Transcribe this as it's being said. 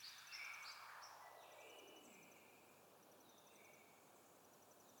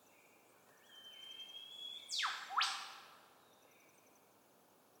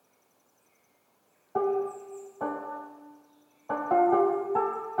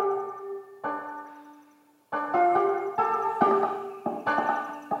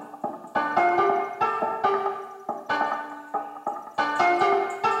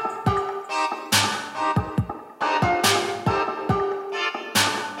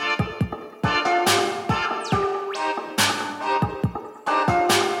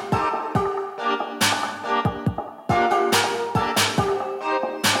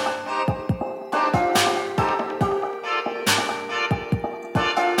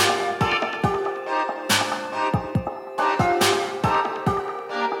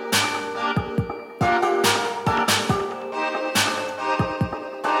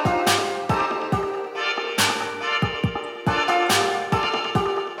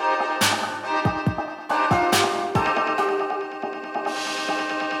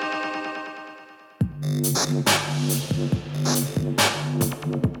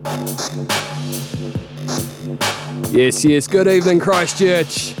Yes, yes. Good evening,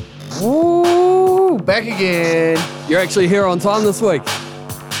 Christchurch. Ooh, back again. You're actually here on time this week.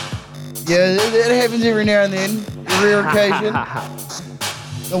 Yeah, it happens every now and then, every occasion.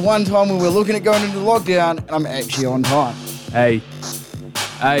 The one time when we're looking at going into lockdown, and I'm actually on time. Hey.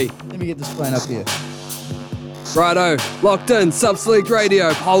 Let me get this plane up here. Righto. Locked in. Subselect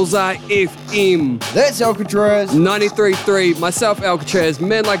Radio. Pulzar FM. That's Alkatraz. 93.3. Myself, Alkatraz.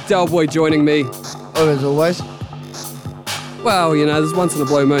 Man like Delboy joining me. Oh, as always. Well, you know, there's once in a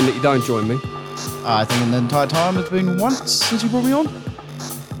blue moon that you don't join me. I think in the entire time it's been once since you brought me on.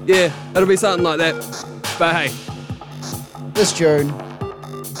 Yeah, it'll be something like that. But hey. This tune.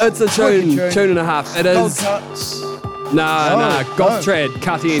 It's a tune and a half. It Gold is. cuts. Nah, golf trad,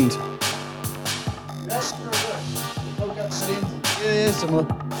 cut end. Yeah, similar.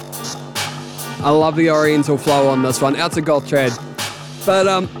 I love the oriental flow on this one. Out to golf trad.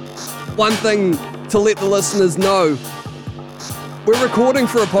 But one thing to let the listeners know, we're recording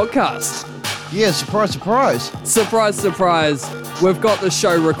for a podcast. Yeah, surprise, surprise. Surprise, surprise. We've got the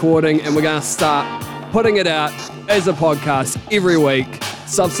show recording and we're going to start putting it out as a podcast every week.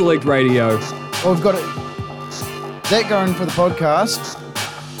 Subselect Radio. Well, we've got that going for the podcast.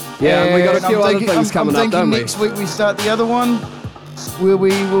 Yeah, and we got a few other things coming up, don't we? Next week we start the other one where we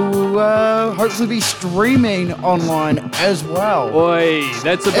will hopefully be streaming online as well. Oi,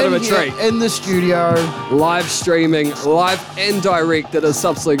 that's a bit of a treat. In the studio. Live streaming, live and direct at a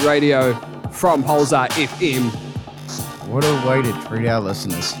Subselect Radio from Pulzar FM. What a way to treat our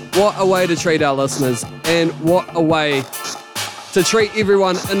listeners. What a way to treat our listeners, and what a way to treat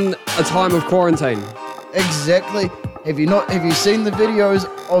everyone in a time of quarantine. Exactly. Have you seen the videos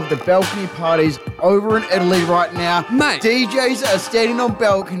of the balcony parties over in Italy right now? Mate. DJs are standing on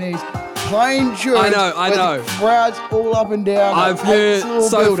balconies playing tunes. I know. Crowds all up and down. I've heard so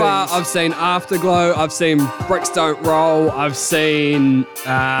buildings. far. I've seen Afterglow. I've seen Bricks Don't Roll. I've seen.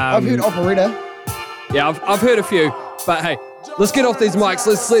 I've heard Operetta. Yeah, I've heard a few. But hey, let's get off these mics.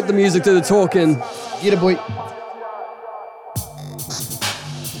 Let's let the music do the talking. Get it, boy.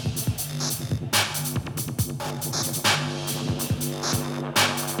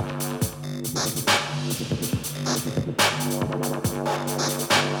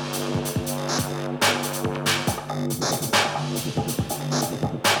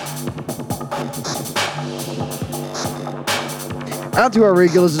 Out to our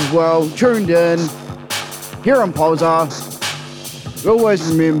regulars as well, tuned in, here on Pulsar. Always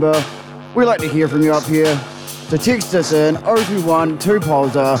remember, we like to hear from you up here. So text us in 021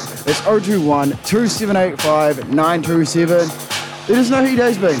 2Pulsar, it's 021 2785 927. Let us know how your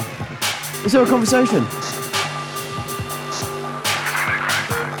day's been. Let's have a conversation.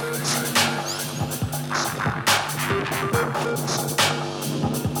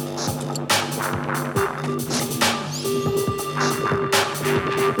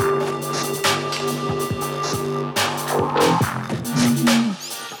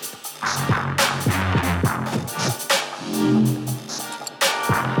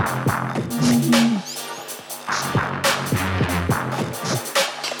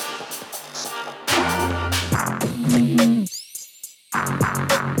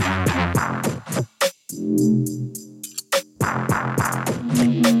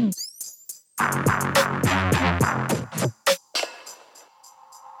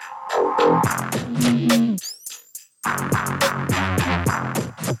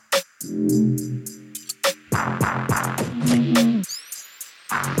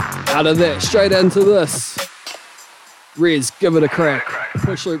 Out of that, straight into this. Rez, give it a crack.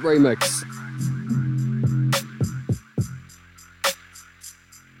 Push Loop Remix.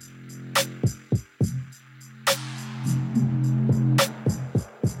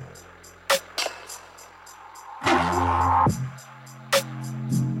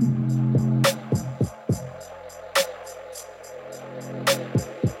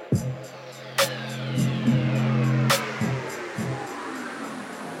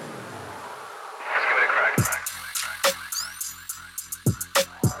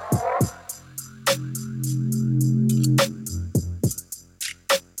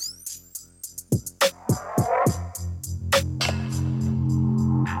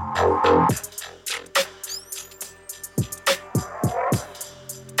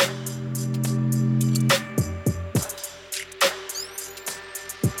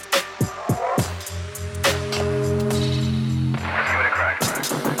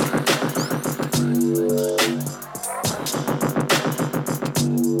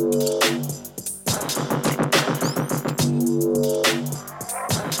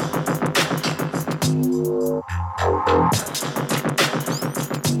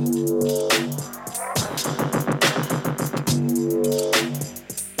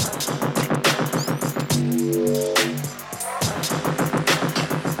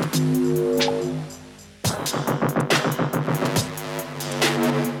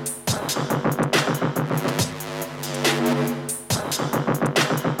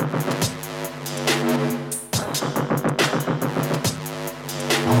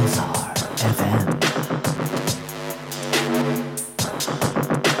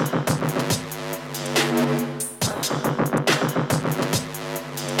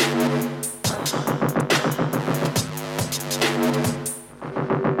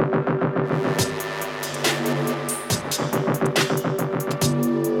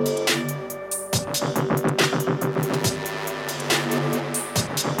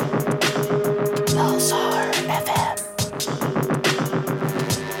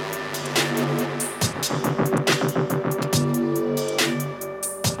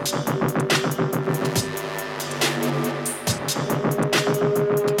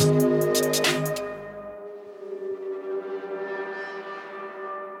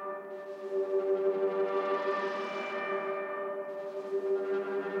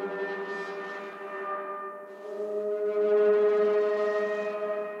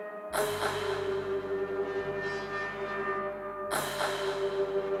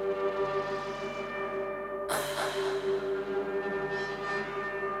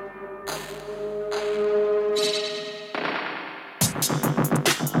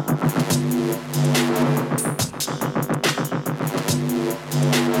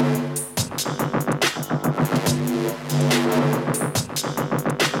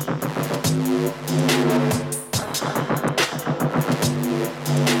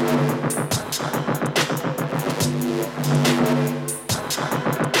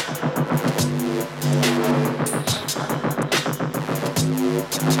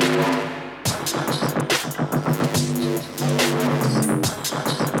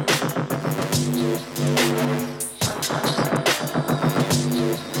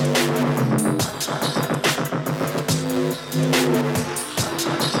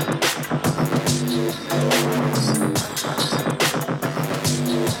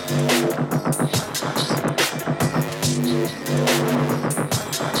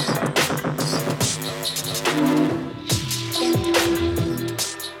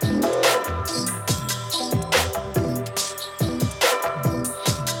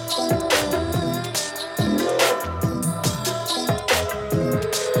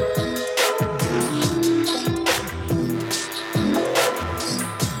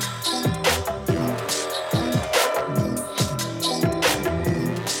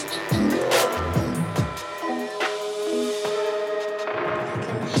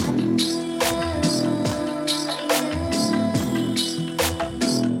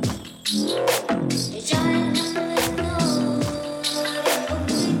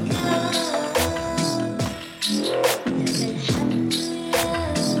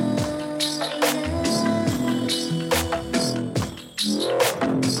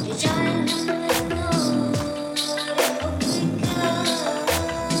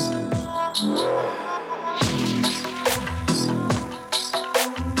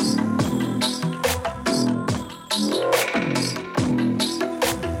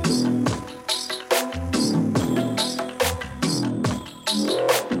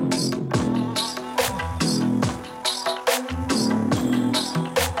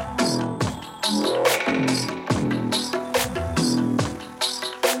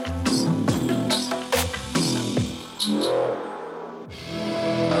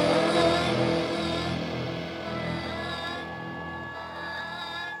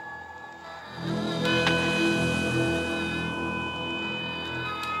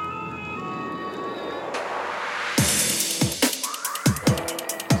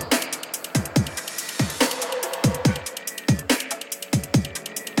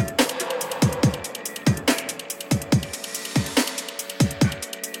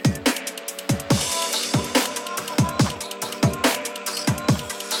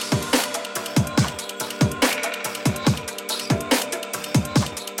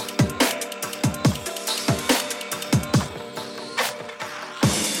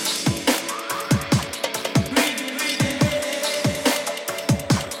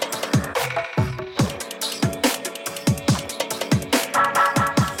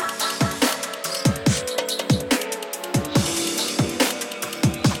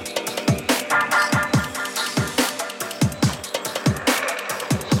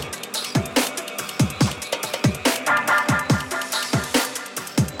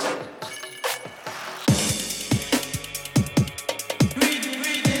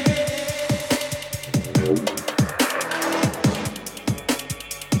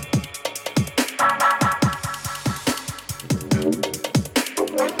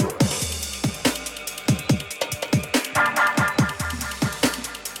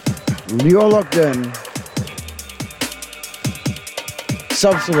 You're locked in.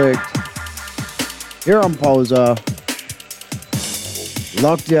 Subselect. Here on Pulsar.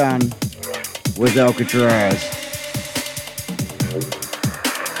 Locked down with Alkatraz.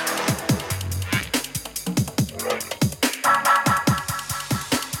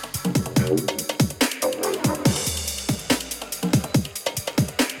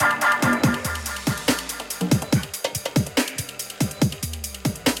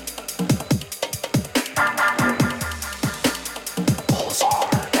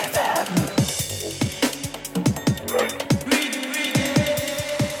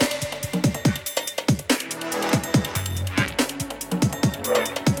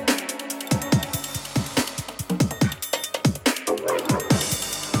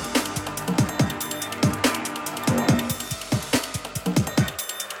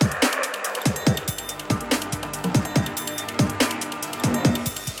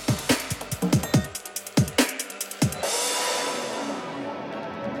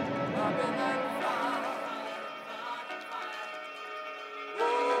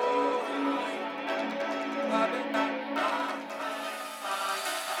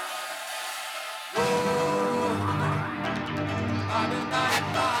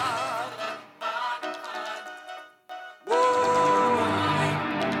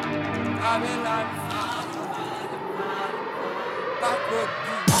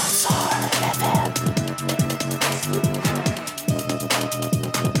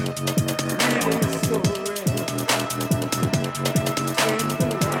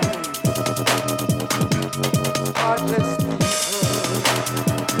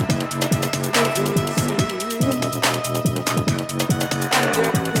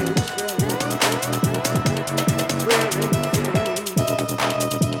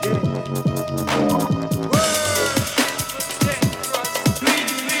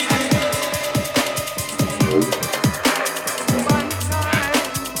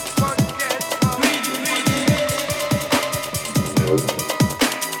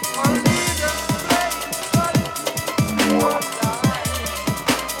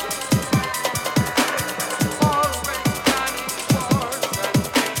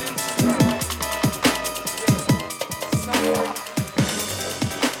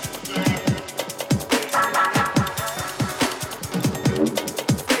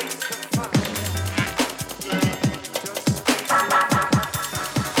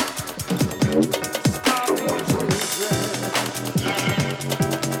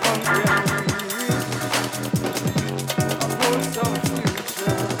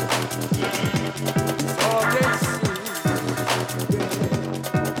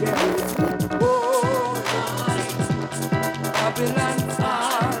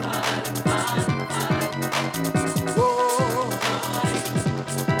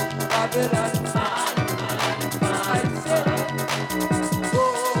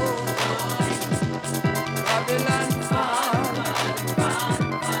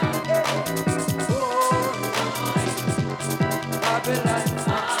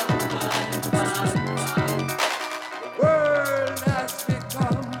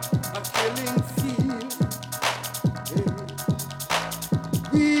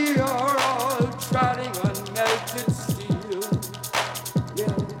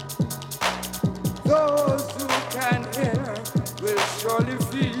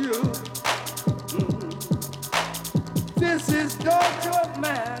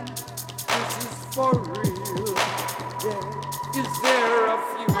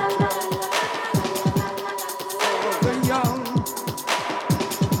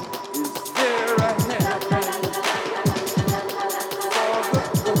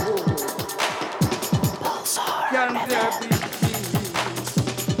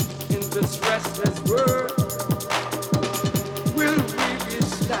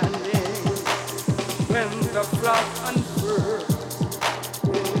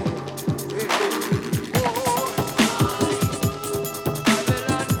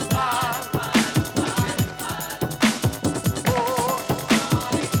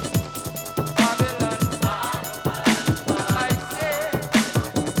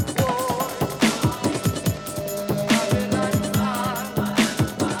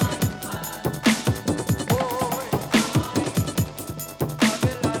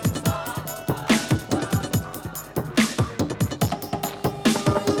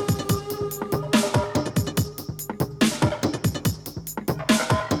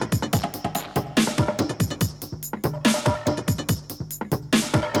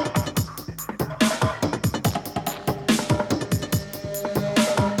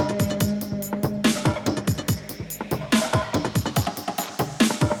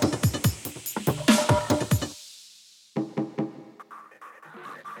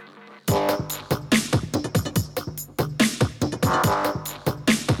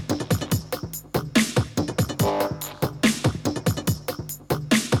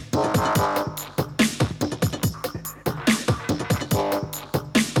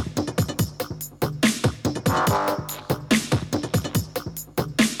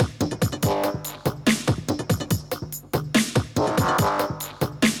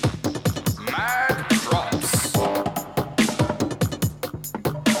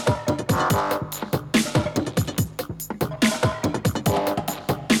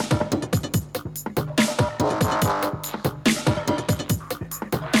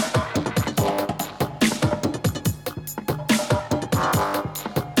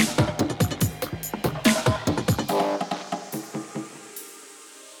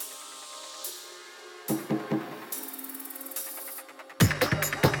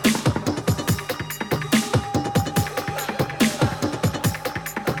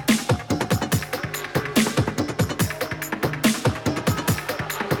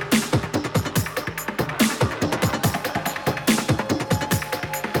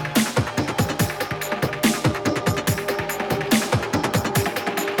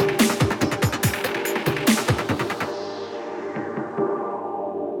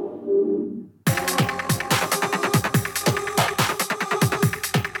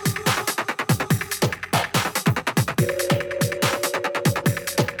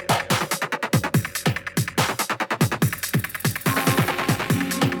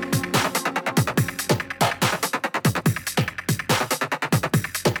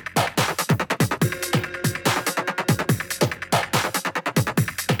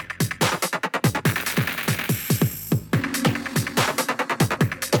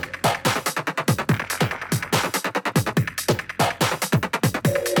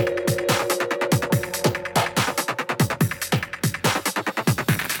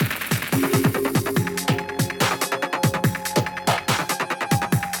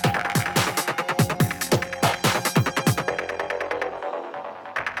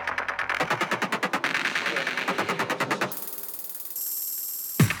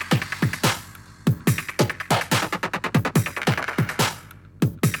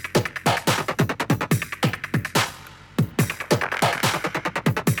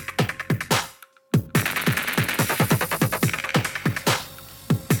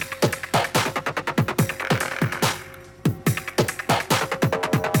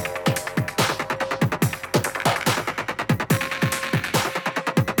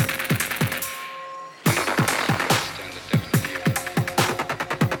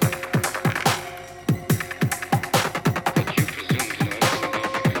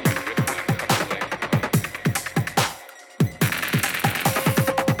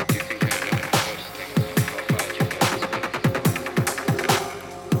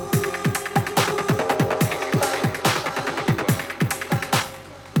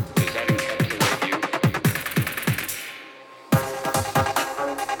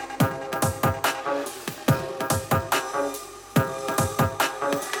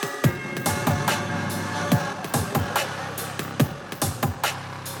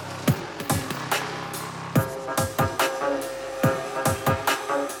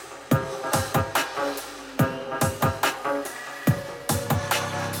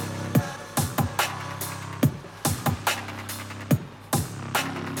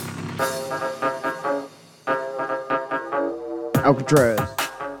 Alcatraz.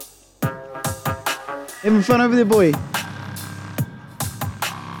 Having fun over there, boy?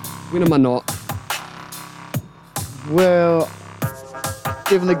 When am I not? Well,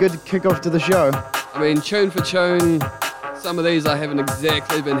 giving a good kick-off to the show. I mean, tune for tune, some of these I haven't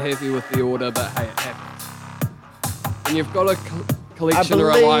exactly been happy with the order, but hey, it happens. And you've got a collection or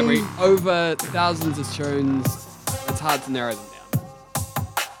a library over thousands of tunes, it's hard to narrow them down.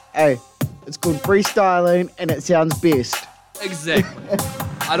 Hey, it's called freestyling and it sounds best. Exactly.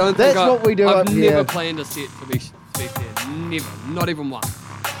 I don't That's think what we do I've up never here. planned a set to be fair. Never. Not even one.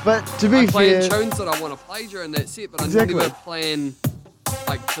 But to be I plan fair, tunes that I want to play during that set, but Exactly. I never plan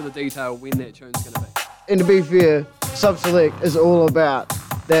like to the detail when that tune's going to be. and to be fair, subselect is all about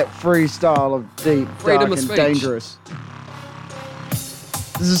that freestyle of deep, Freedom dark, of and speech. dangerous.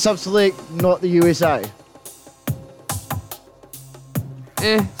 This is subselect, not the USA.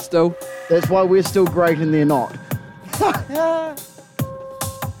 Still. That's why we're still great and they're not.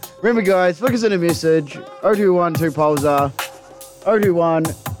 Remember, guys, flick us in a message 021 2 Pulsar 021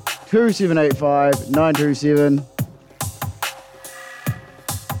 2785 927.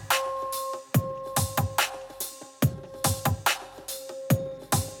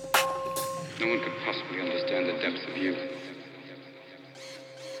 No one could possibly understand the depths of you.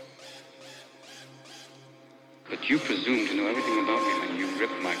 But you presume to know everything about me and you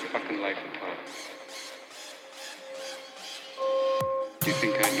rip my fucking life apart. Do you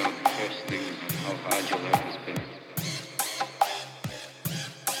think I know the first thing how hard your life has been?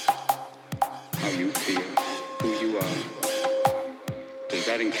 How you feel, who you are. Does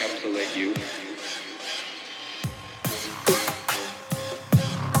that encapsulate you?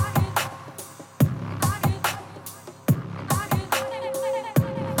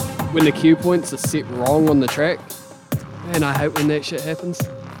 When the cue points are set wrong on the track, man, I hate when that shit happens.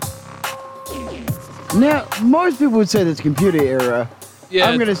 Now, most people would say that's computer error. Yeah.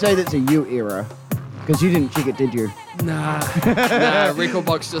 I'm going to say that's a you error. Because you didn't check it, did you? Nah, Record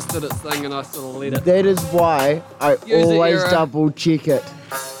Box just did its thing and I still let it. That is why I User always error. double check it.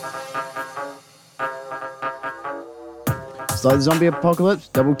 It's like the zombie apocalypse,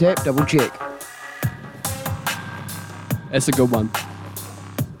 double tap, double check. That's a good one.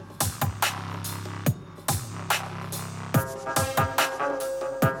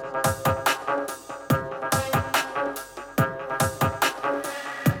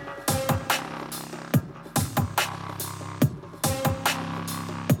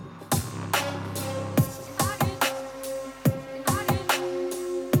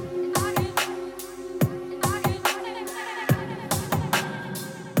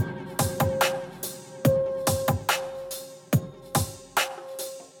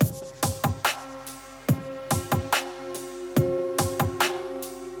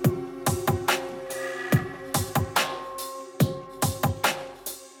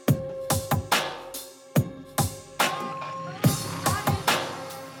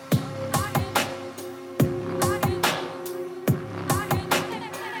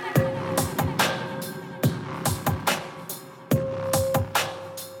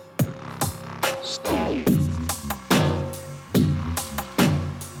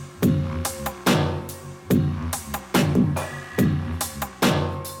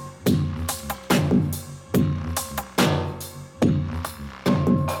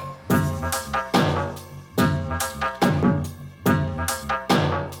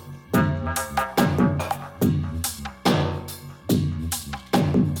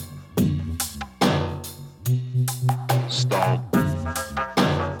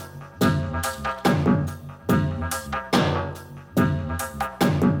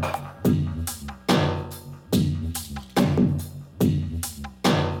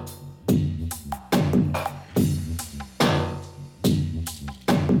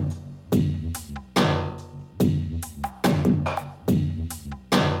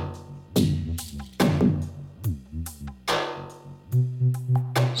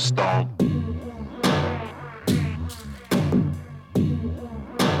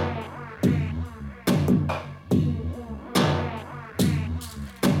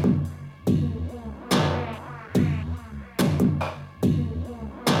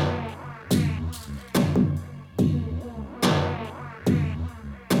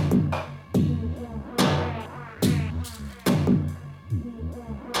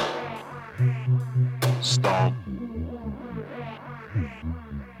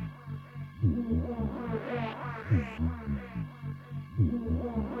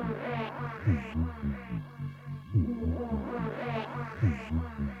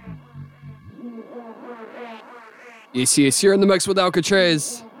 Yes, you're in the mix with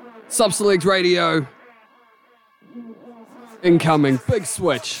Alkatraz. Subselect Radio. Incoming, big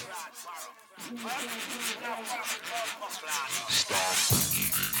switch.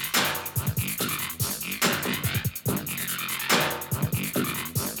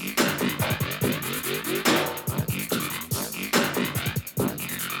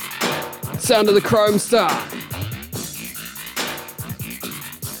 Sound of the Chrome Star.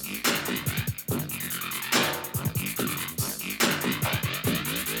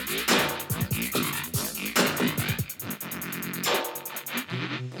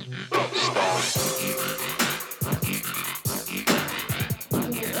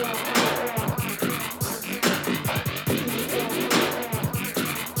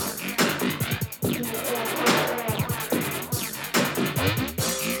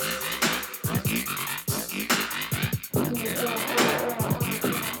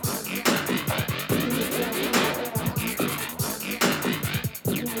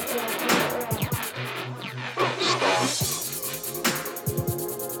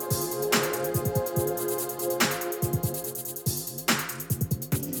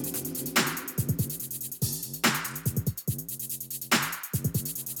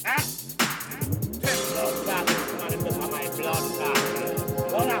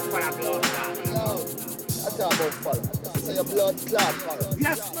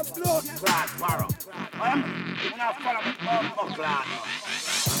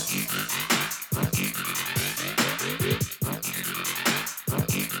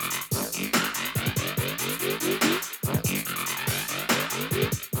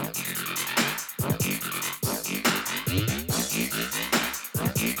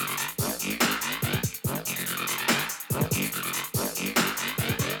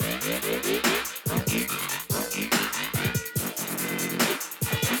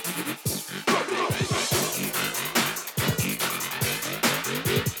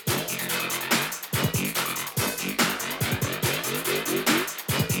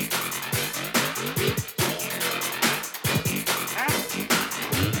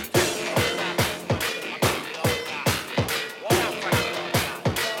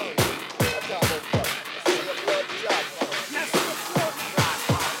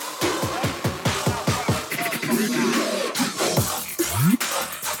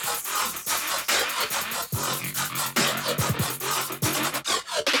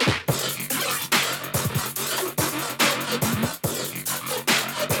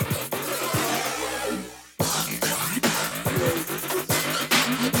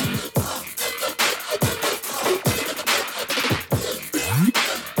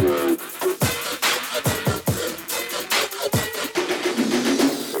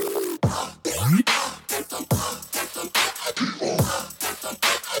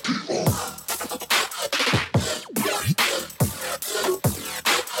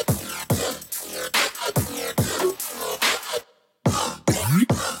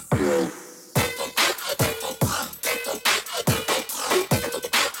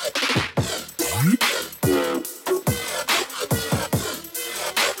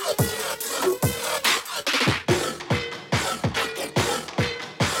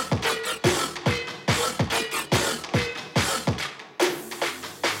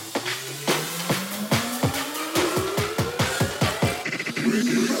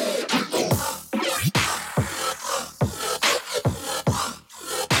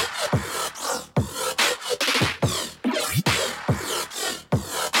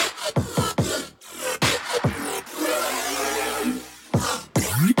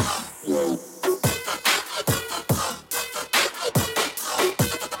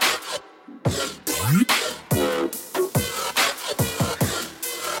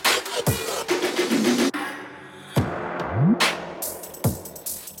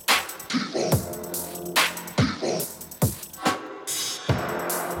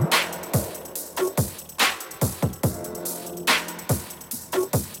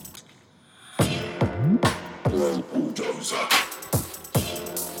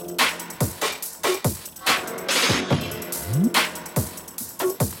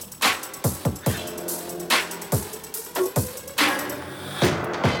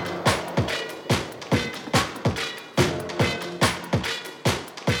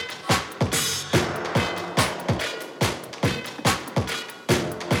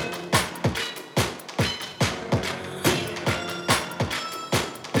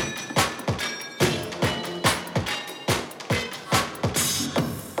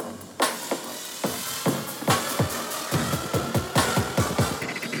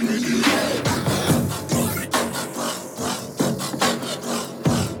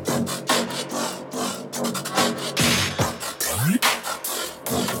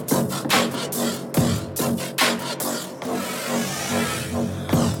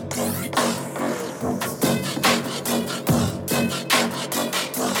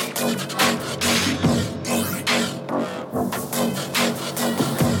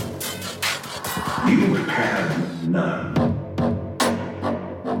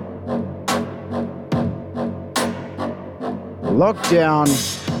 Lockdown.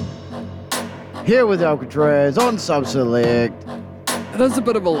 Here with Alkatraz on Subselect. It is a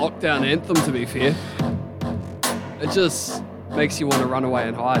bit of a lockdown anthem, to be fair. It just makes you want to run away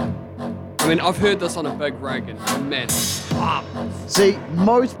and hide. I mean, I've heard this on a big rig and man, See,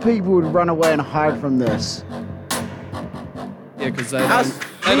 most people would run away and hide from this. yeah, because they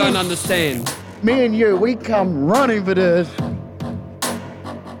don't understand. Me and you, we come running for this.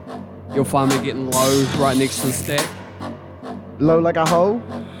 You'll find me getting low right next to the stack. Low like a hole.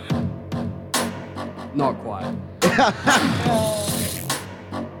 Not quite.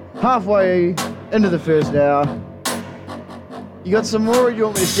 Halfway into the first hour. You got some more or you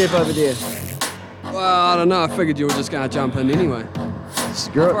want me to step over there? Well, I don't know. I figured you were just going to jump in anyway.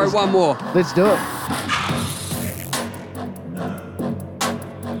 Screw it. Throw one more. Let's do it.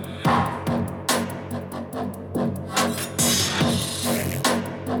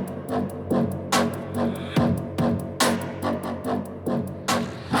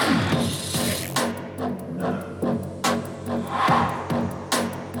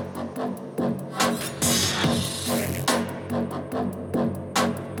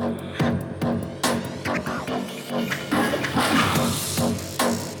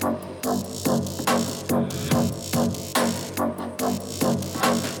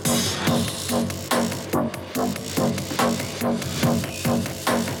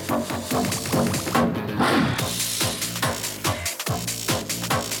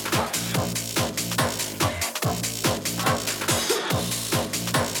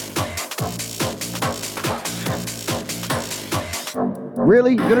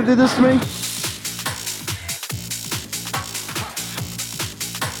 Really? You gonna do this to me?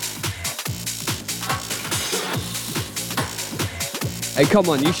 Hey, come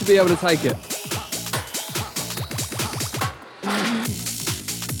on. You should be able to take it.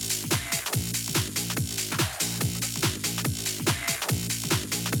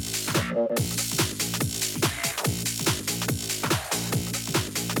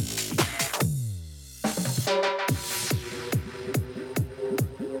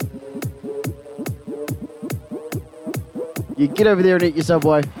 You get over there and eat your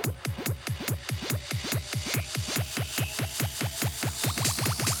Subway.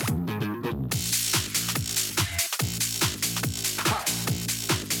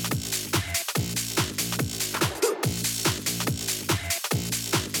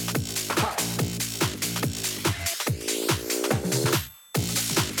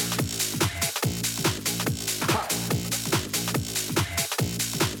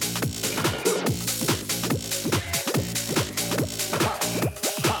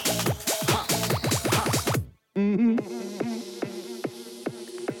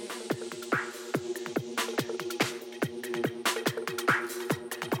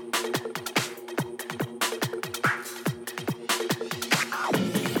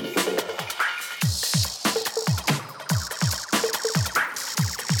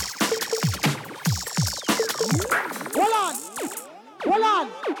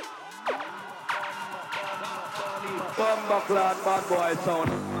 Bad boy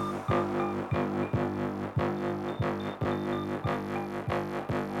sound.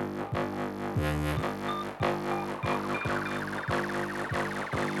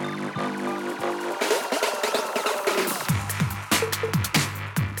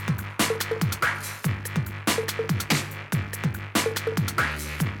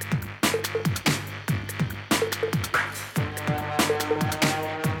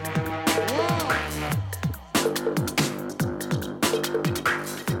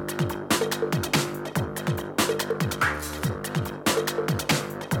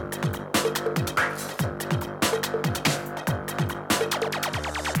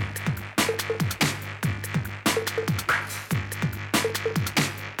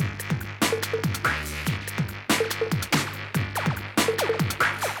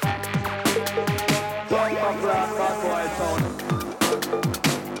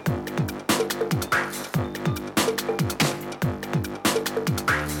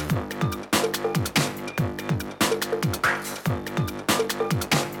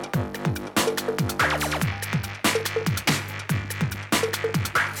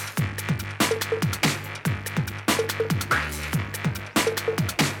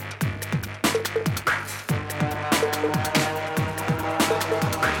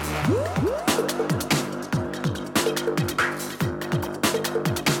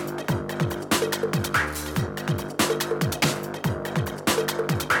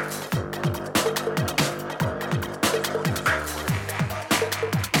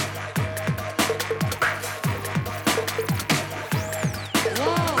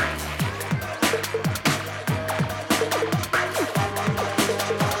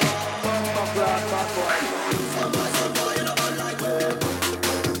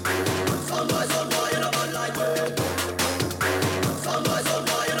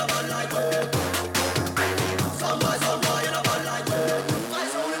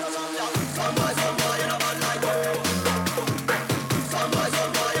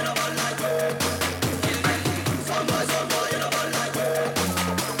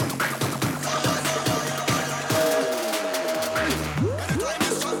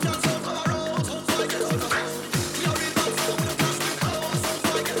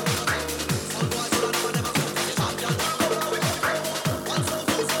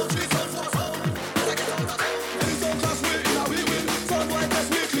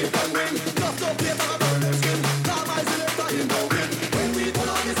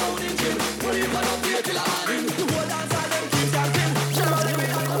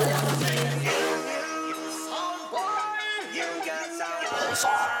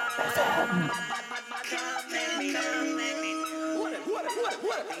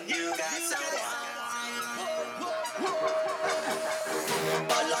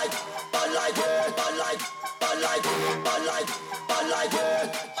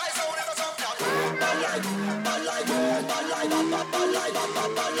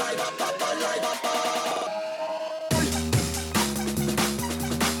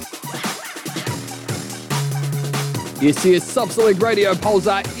 Yes, Subselect Radio,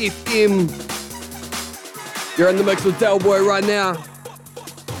 Pulzar FM. You're in the mix with Delboy right now.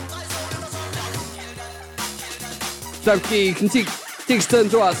 Don't forget, you can text in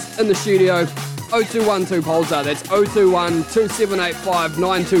to us in the studio, 0212 Pulzar, that's 021 2785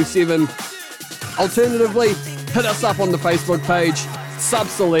 927. Alternatively, hit us up on the Facebook page,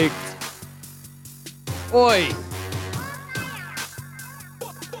 Subselect. Oi!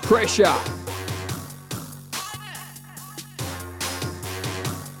 Pressure.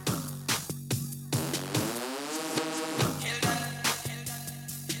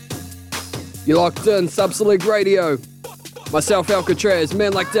 You're locked in, Subselect Radio. Myself, Alcatraz,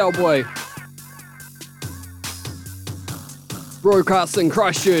 man like Delboy. Broadcasting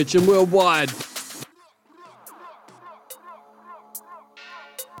Christchurch and worldwide.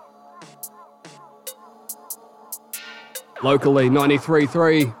 Locally,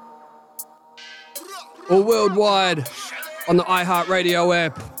 93.3. Or worldwide on the iHeartRadio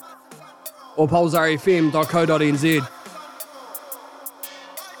app or pulzarfm.co.nz.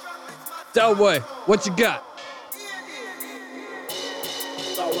 Delboy, what you got?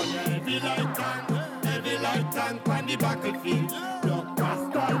 Heavy light tank on the battlefield.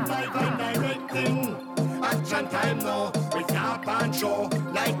 Blockbuster live and directing. Action time now, we snap and show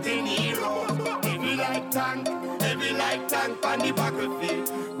like the hero. Heavy light tank on the battlefield.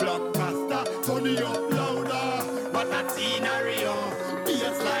 Blockbuster, turn it up louder. What a scenario.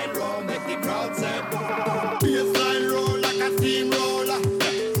 Bassline roll, make the crowd say. Bassline roll like a steamroller.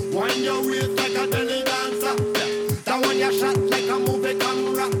 Wind your waist like a belly dancer. That one you shot like a movie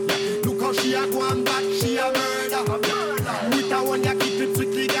camera. Look how she a go and back, she a murder. With that one you keep it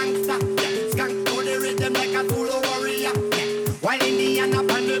strictly gangster. Skank to the rhythm like a solo warrior. While Indian up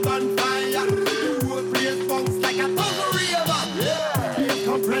on the bonfire. The whole place bounce like a tumbleweed. Bass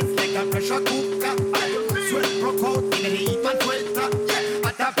compressed like a pressure cooker. Sweat broke out in the heat and sweater.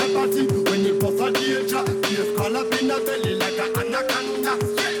 At a pepper tea when you bust a danger. Bass call up in the belly like a anaconda.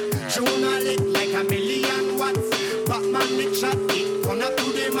 Journalistic like a million watts. Batman Nick shot it, turn up to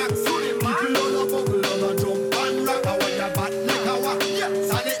the max. People all a bubble, all a jump and rock. I want your bat like a walk,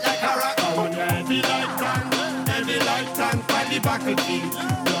 solid like a rock. I want your heavy light tank on the battlefield.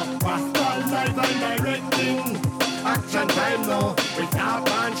 Blockbuster live and directing. Action time now, we stop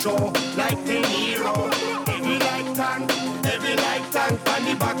and show like the hero. Heavy light tank on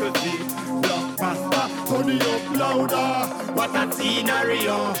the battlefield. Blockbuster, turn it up louder. What a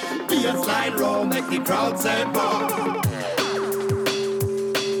scenario. Bassline roll, make the crowd say boom.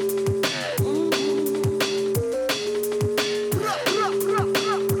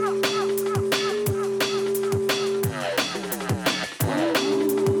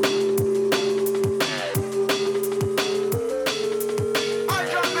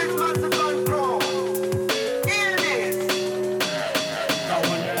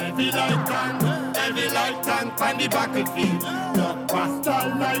 On the battlefield, blockbuster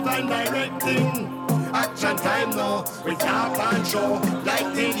live and directing. Action time now, we stop and show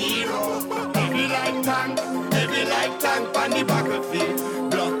like the hero. Heavy light tank on the battlefield.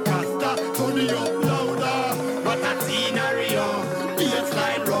 Blockbuster, turn it up louder. What a scenario.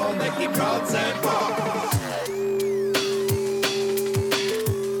 Bassline roll, make the crowd say boom.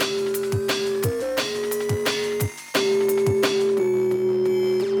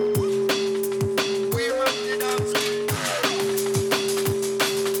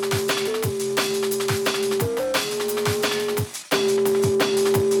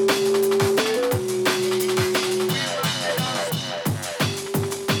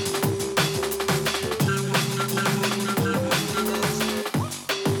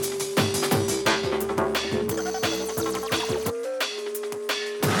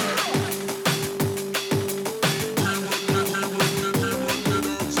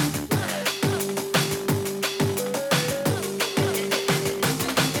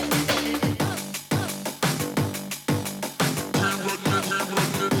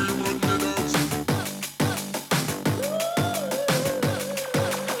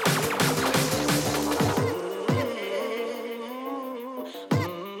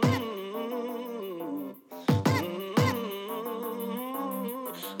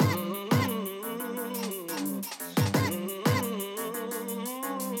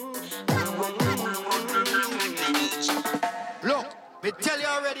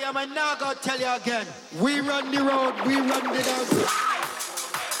 Yeah, man, now I gotta tell you again. We run the road, we run the dance.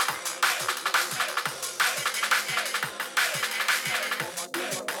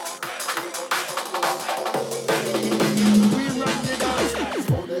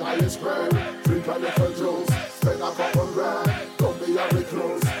 For the highest grade, drink a little juice, spend a couple grand, don't be a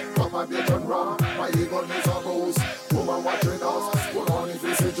recluse. Come and bitch and run, my ego needs a boost. Woman watching us, put on the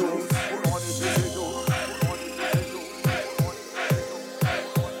fizzy juice, put on the fizzy juice, put on the fizzy juice.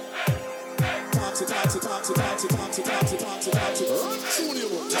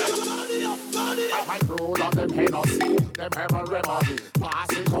 I might roll on them Hennessy, them heaven remedy,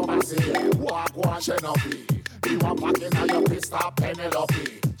 pass it come and see, walk one Shenobi. You are packing on your pistol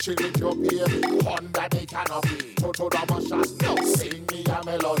Penelope. Chill with your baby under the canopy. Toto the mushrooms, now sing me a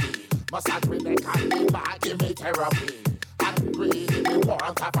melody. Massage me neck and me back, give me therapy. Hungry, give me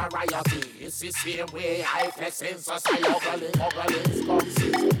warmth of variety. It's the same way I flex in society. Ugly,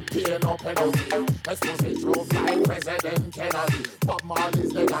 scumsy, pay no penalty. Expose the truth like President Kennedy. Bob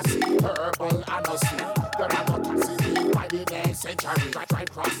Marley's legacy, herbal honesty. There are no taxi by the next century. Try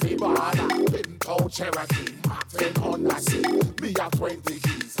cross the border, Pinto Cherokee. Martin on the sea, me have 20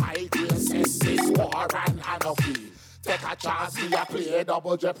 keys. High grade cesses, war and anarchy. Take a chance, me a play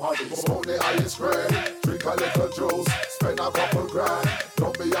double jeopardy. Smoke the highest grade, drink a little juice, spend a couple grand,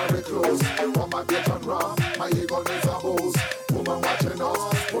 don't be a recluse. Come and get and run, my ego needs a boost. Woman watching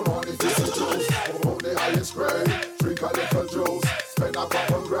us, put on the fizzy juice. Smoke the highest grade, drink a little juice, spend a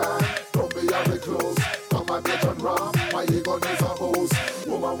couple grand, don't be a recluse. Come and get and run, my ego needs a boost.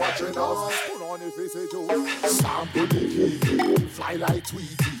 Woman watching us, put on the fizzy juice. Sample the kiki, fly like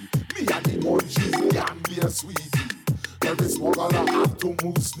Tweety. Me and the munchies, damn me a sweetie. Every smuggler have to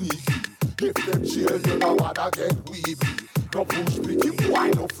move sneaky. If them jail, you know bother get weepy. No push picky, why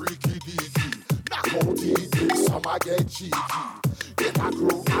no freaky deaky. Knock out the dick, some a get cheeky. Get a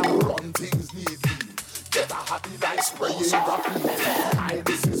crew and run things neatly. Get a happy life spraying rapidly.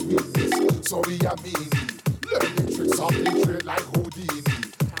 Kindness is weakness, so we are mean. Learn the tricks of the trade like Houdini.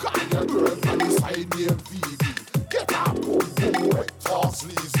 Call your girl on the side named Phoebe. Get a boom boom wet talk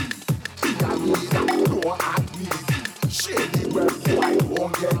sleazy. Be a leader, no act needy. Shady web boy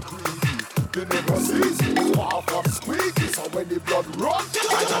won't get greedy. The nigga sees it's far from squeaky. So when the blood runs,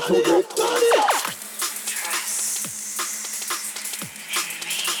 I got to get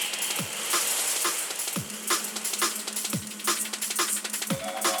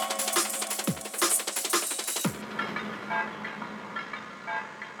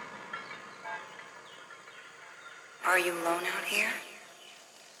Are you alone out here?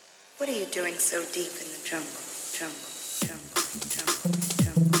 What are you doing so deep in the jungle?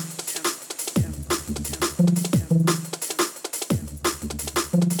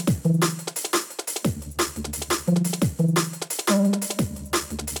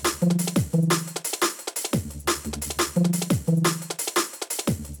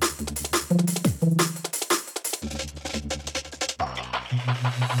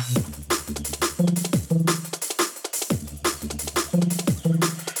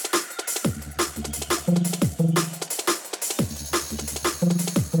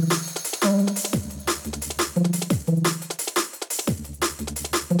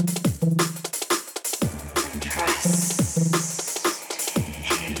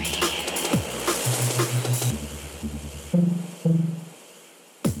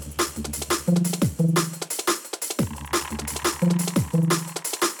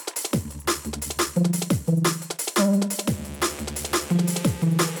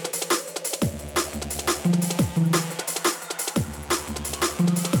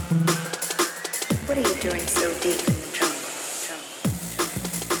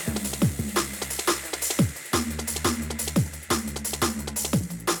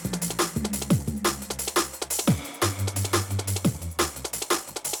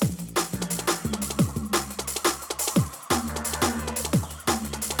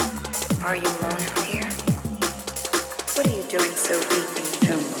 Are you alone out here? What are you doing so deep in the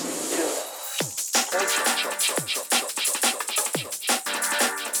jungle?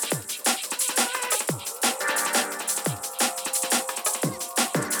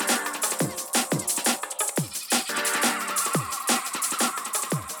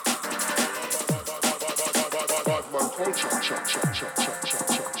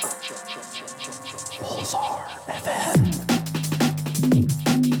 Pulzar FM.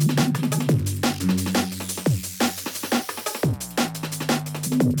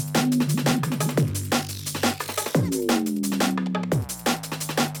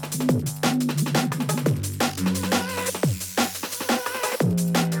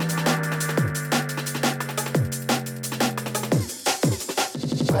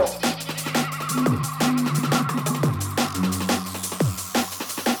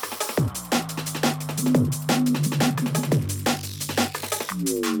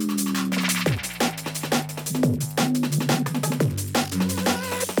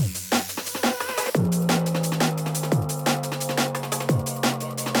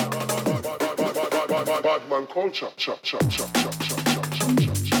 Badman culture.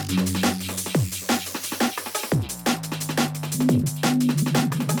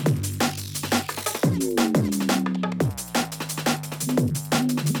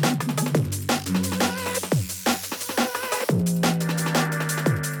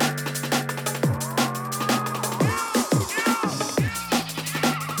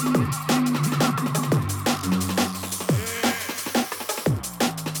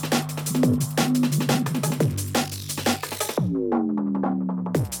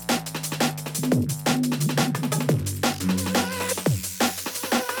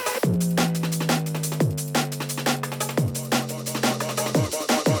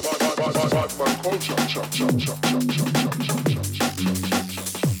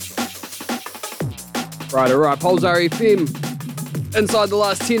 Right, Pulzar FM. Inside the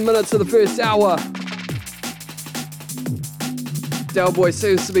last 10 minutes of the first hour. Delboy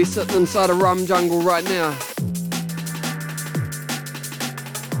seems to be sitting inside a rum jungle right now.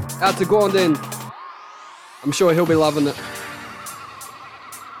 Out to Gwandin. I'm sure he'll be loving it.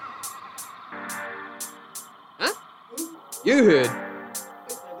 Huh? You heard.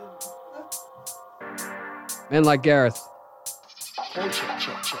 Man like Gareth.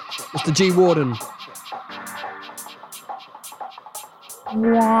 Mr. G. Warden.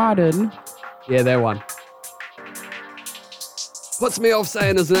 Warden. Yeah, that one. Puts me off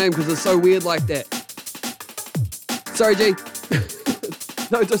saying his name because it's so weird like that. Sorry, G.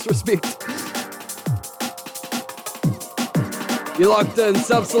 No disrespect. You're locked in,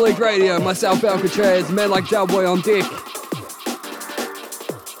 Subselect Radio, myself, Alkatraz, man like Delboy on deck.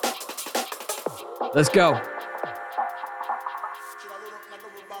 Let's go.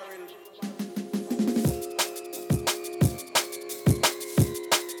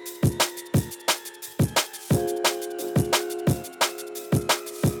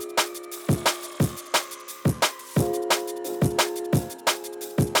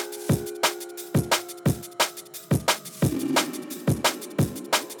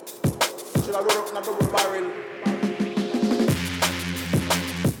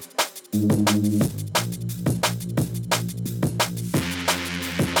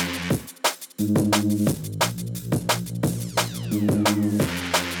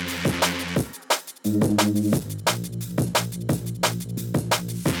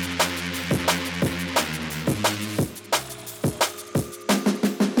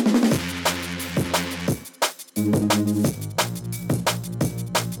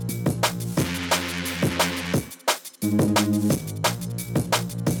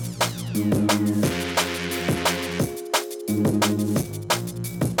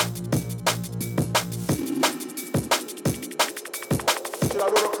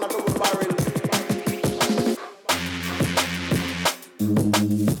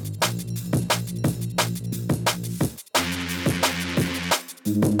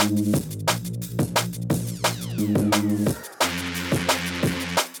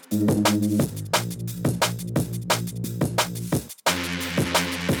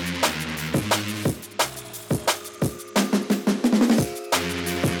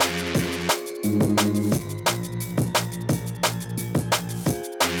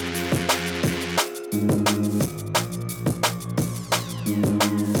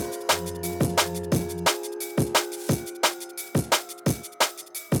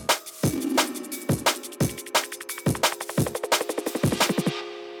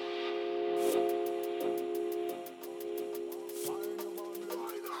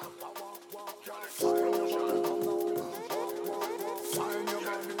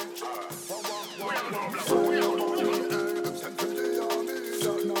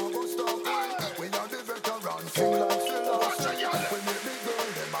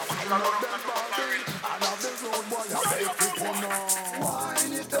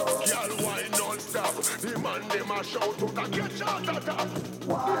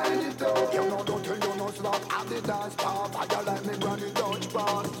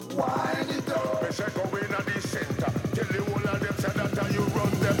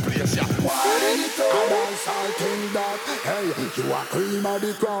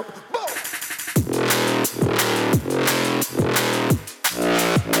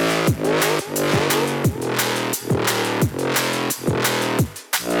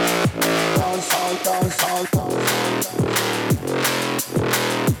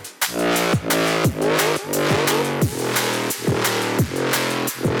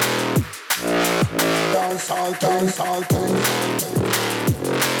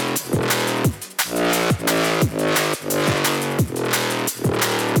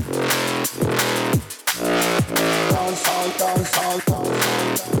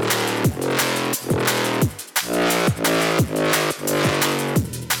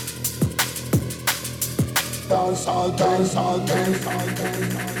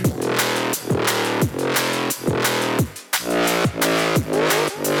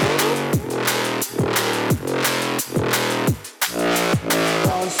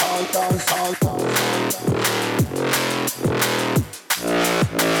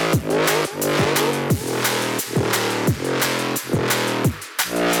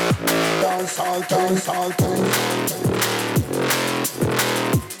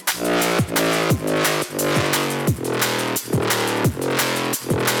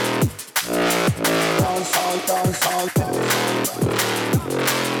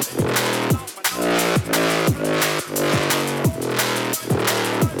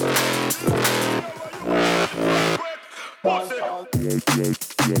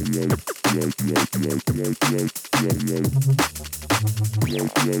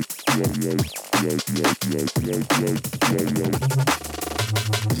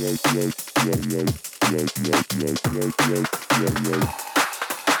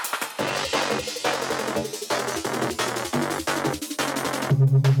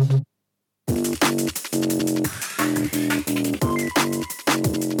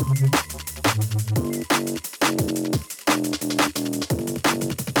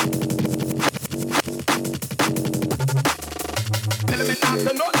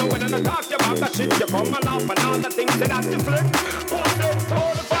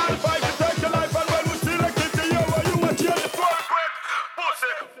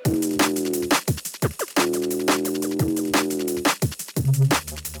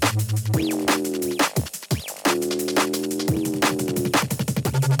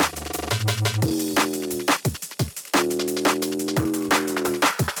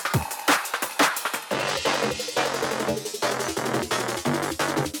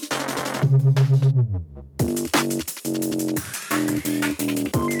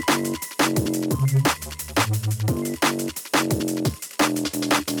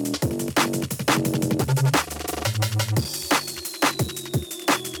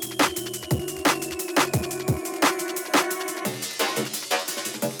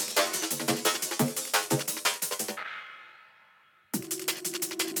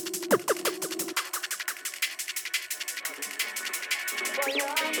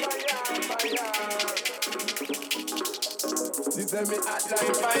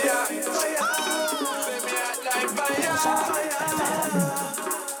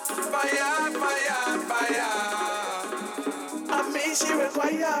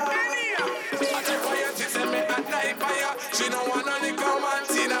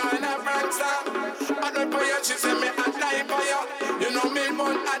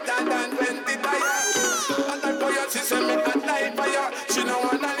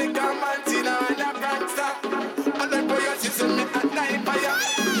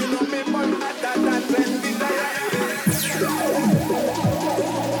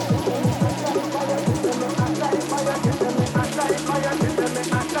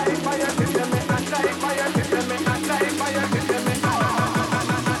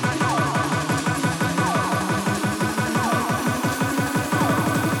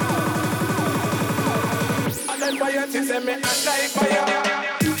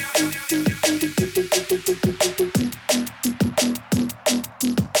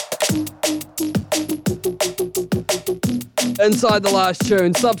 Inside the last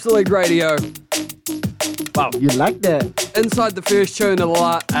tune, Subselect Radio. Wow. You like that? Inside the first tune of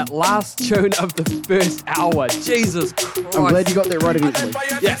the last tune of the first hour. Jesus Christ. I'm glad you got that right eventually.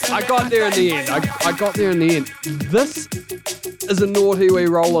 Yeah, I got there in the end. I got there in the end. This is a naughty wee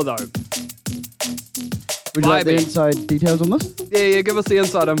roller though. Would you like the inside details on this? Yeah, give us the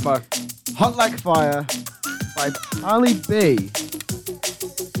inside info. Hot Like Fire by Harley B.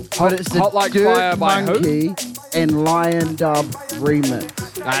 But it's the Hot Like Dirt Fire by Monkey who? and Lion Dub remix.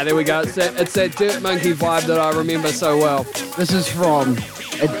 There we go. It's that Dirt Monkey vibe that I remember so well. This is from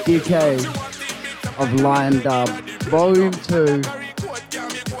a decade of Lion Dub, Volume 2,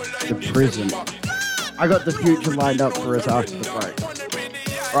 The Present. I got the future lined up for us after the break.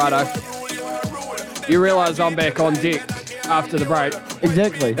 Righto. You realise I'm back on deck after the break.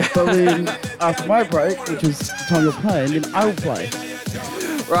 Exactly. But then after my break, which is the time you're playing, then I'll play.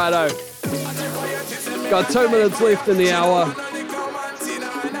 Righto. Got 2 minutes left in the hour.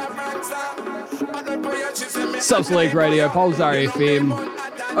 Subselect Radio, Pulzar FM.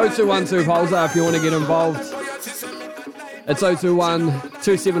 0212 Pulsar if you want to get involved. It's 021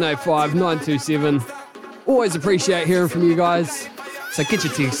 2785 927. Always appreciate hearing from you guys. So get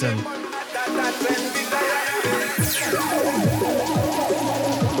your text in.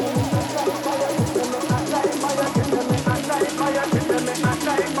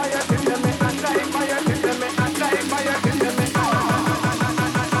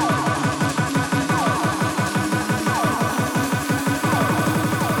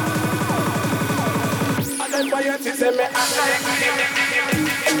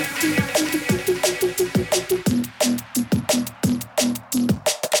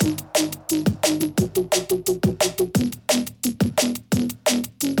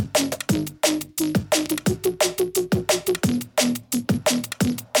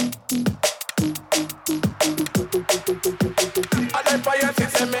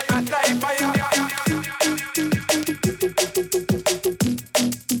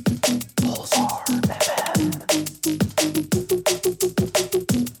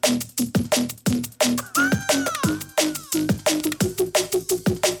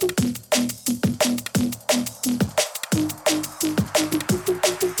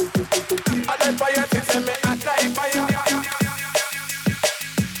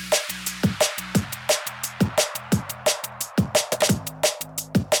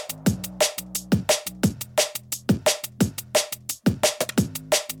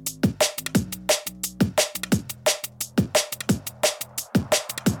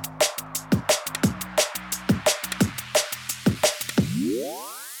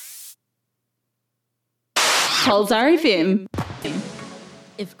 Pulzar FM.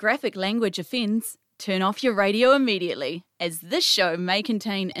 If graphic language offends, turn off your radio immediately, as this show may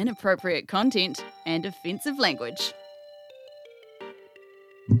contain inappropriate content and offensive language.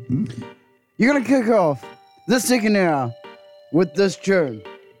 You're going to kick off this second hour with this tune.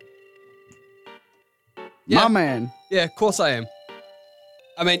 Yeah. My man. Yeah, of course I am.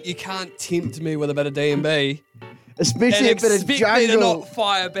 I mean, you can't tempt me with a bit of D&B. Especially and a bit of expect me to jungle. not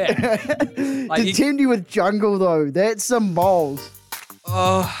fire back. To tempt you with jungle, though, that's some balls.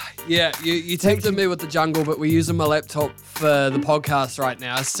 Oh, yeah, you tempted me with the jungle, but we're using my laptop for the podcast right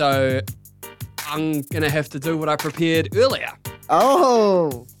now, so I'm going to have to do what I prepared earlier.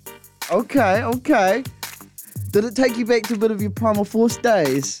 Oh, okay. Did it take you back to a bit of your Primal Force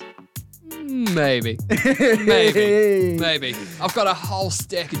days? Maybe. I've got a whole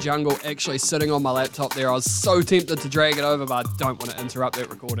stack of jungle actually sitting on my laptop there. I was so tempted to drag it over, but I don't want to interrupt that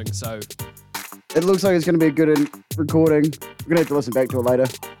recording, so... It looks like it's going to be a good recording. We're going to have to listen back to it later.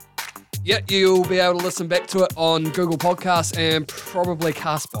 Yeah, you'll be able to listen back to it on Google Podcasts and probably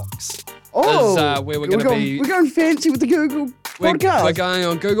Castbox. Oh, where we're going fancy with the Google Podcast. We're going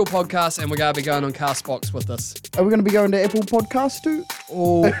on Google Podcasts and we're going to be going on Castbox with this. Are we going to be going to Apple Podcasts too?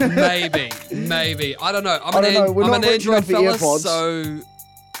 Oh, maybe. I don't know. I'm an Android fella, so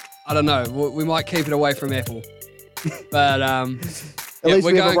I don't know. We might keep it away from Apple. But yeah,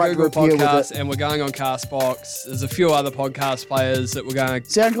 we're going on Google Podcasts and we're going on Castbox. There's a few other podcast players that we're going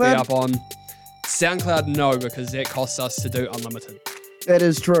to be up on. SoundCloud, no, because that costs us to do unlimited. That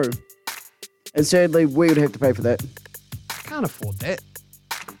is true. And sadly, we would have to pay for that. I can't afford that.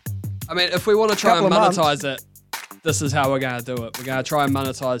 I mean, if we want to try and monetize it, this is how we're going to do it. We're going to try and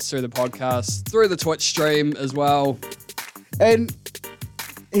monetize through the podcast, through the Twitch stream as well. And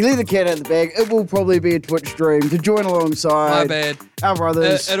he let the cat out of the bag. It will probably be a Twitch stream to join alongside My bad. our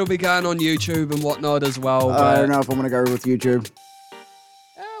brothers. It'll be going on YouTube and whatnot as well. I don't know if I'm going to go with YouTube.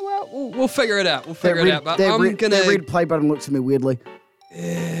 We'll figure it out. But that red play button looks at me weirdly.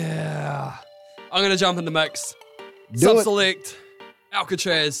 Yeah. I'm going to jump in the mix. Do it. Subselect,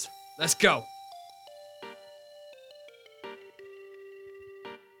 Alkatraz. Let's go.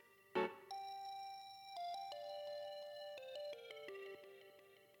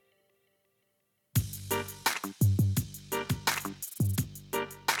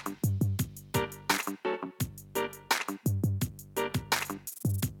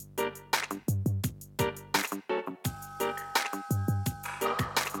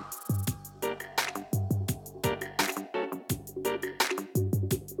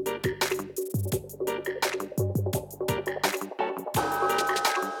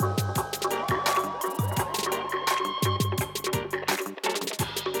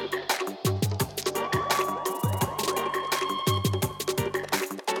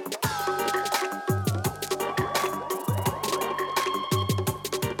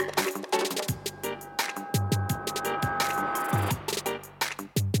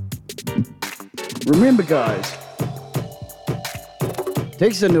 Remember, guys,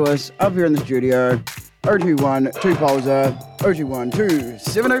 text into us up here in the studio, 021 2 Pulsar, 021 2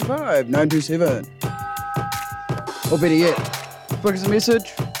 705 927. Or better yet, book us a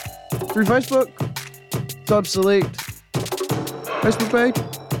message through Facebook, subselect, Facebook page.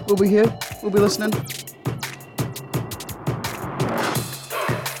 We'll be here, we'll be listening.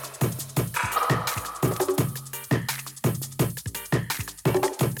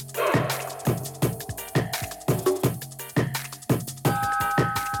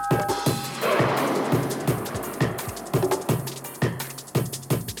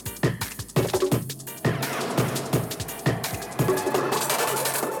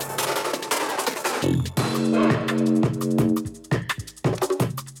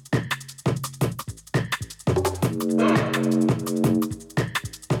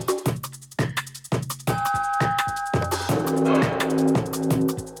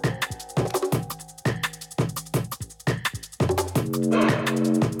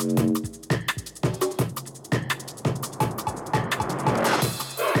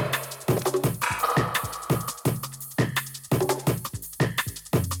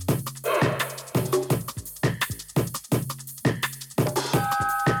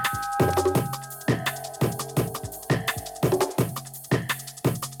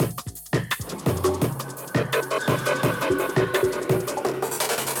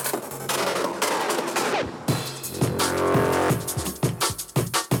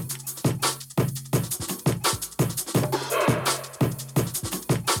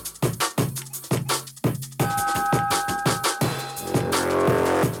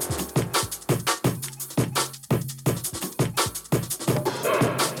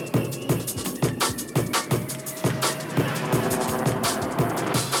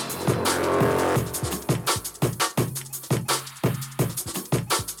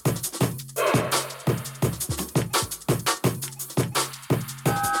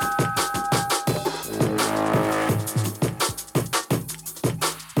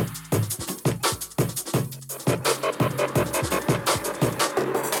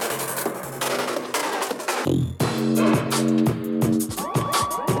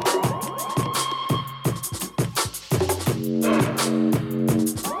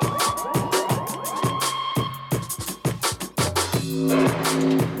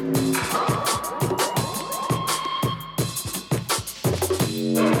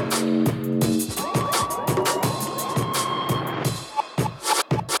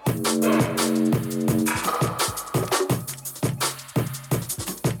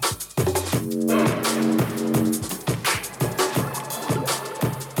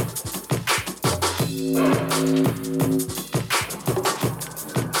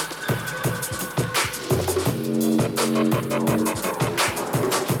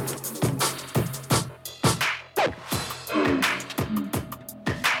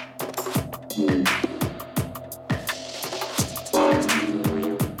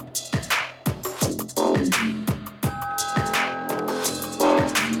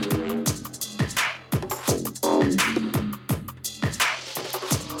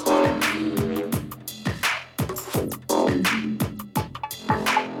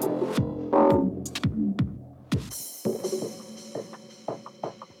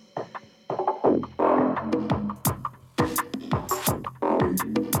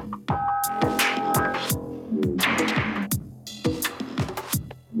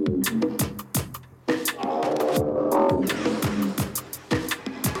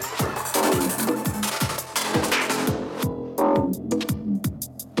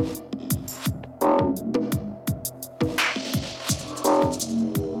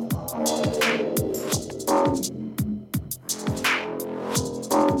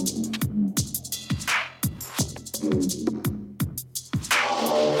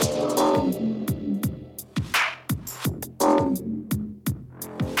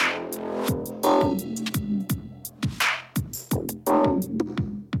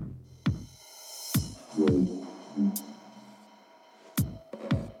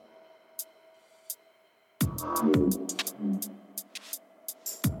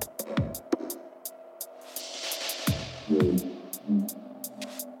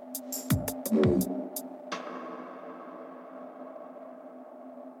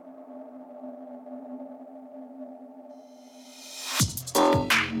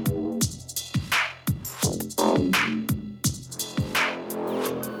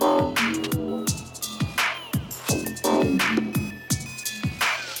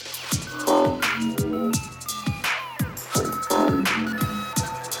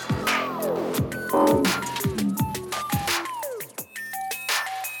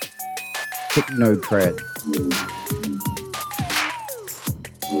 Techno crad.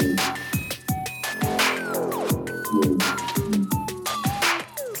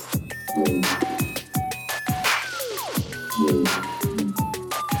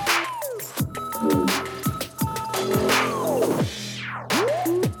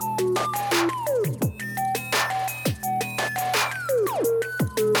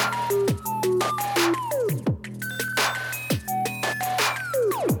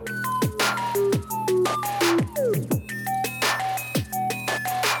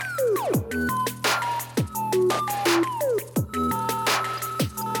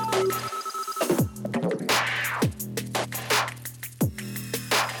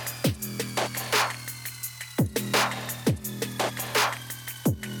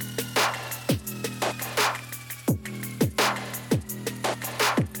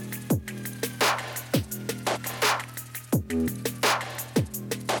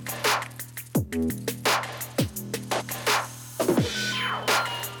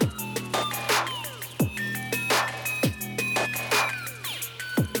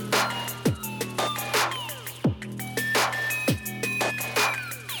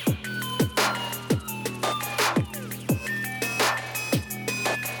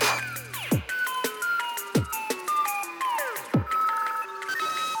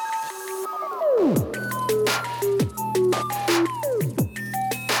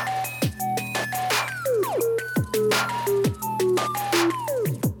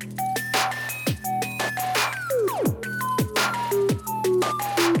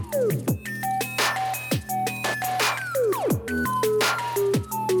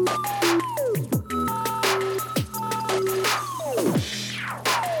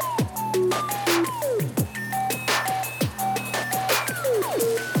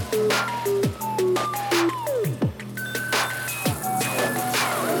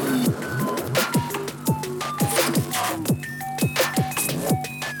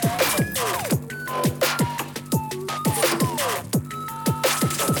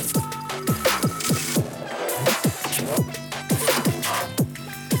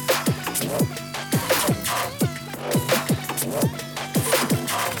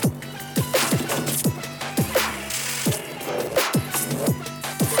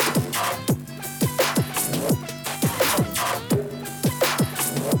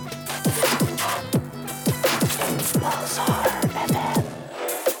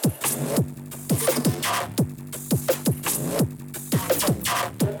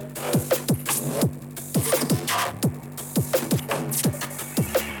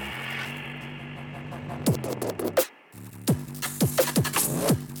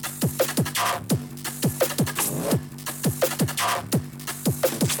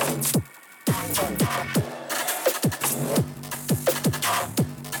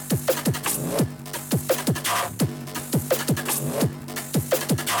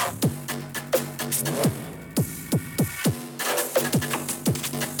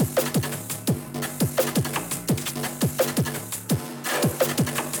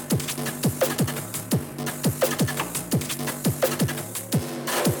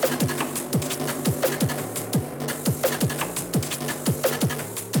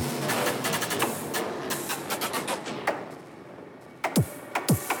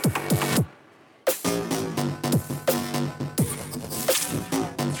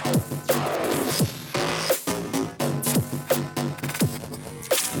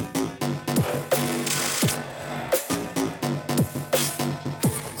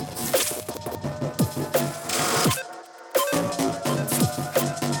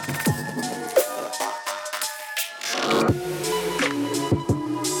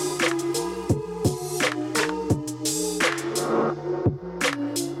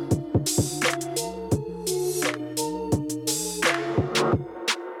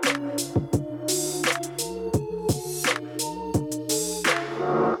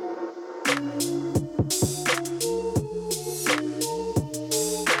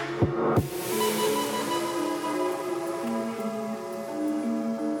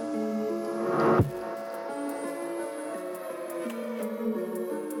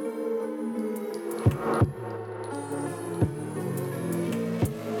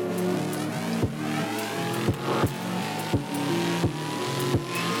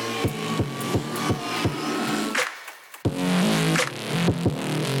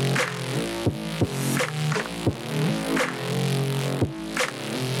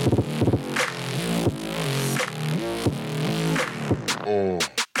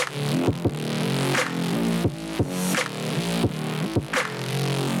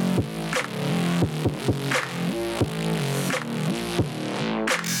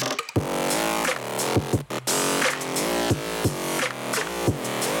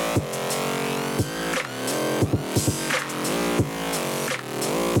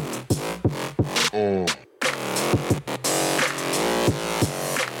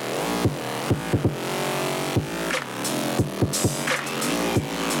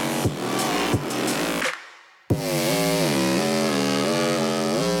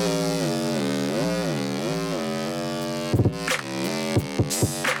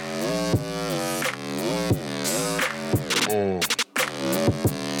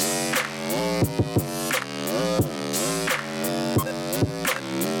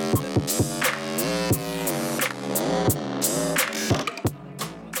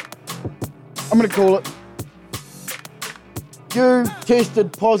 I'm going to call it. You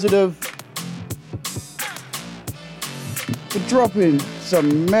tested positive for dropping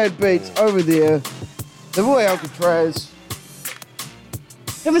some mad beats over there. The boy Alkatraz.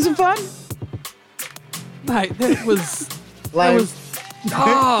 Having some fun? Mate, that was... Lame. That was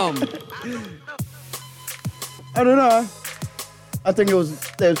dumb. I don't know. I think that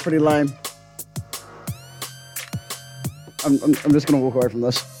was pretty lame. I'm just going to walk away from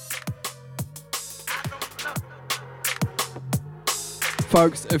this.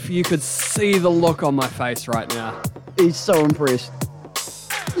 Folks, if you could see the look on my face right now. He's so impressed.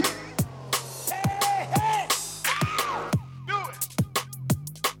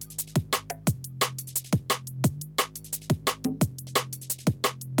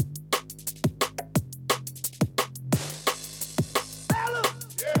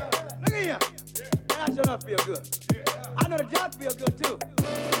 Feel good. I know the jobs feel good too.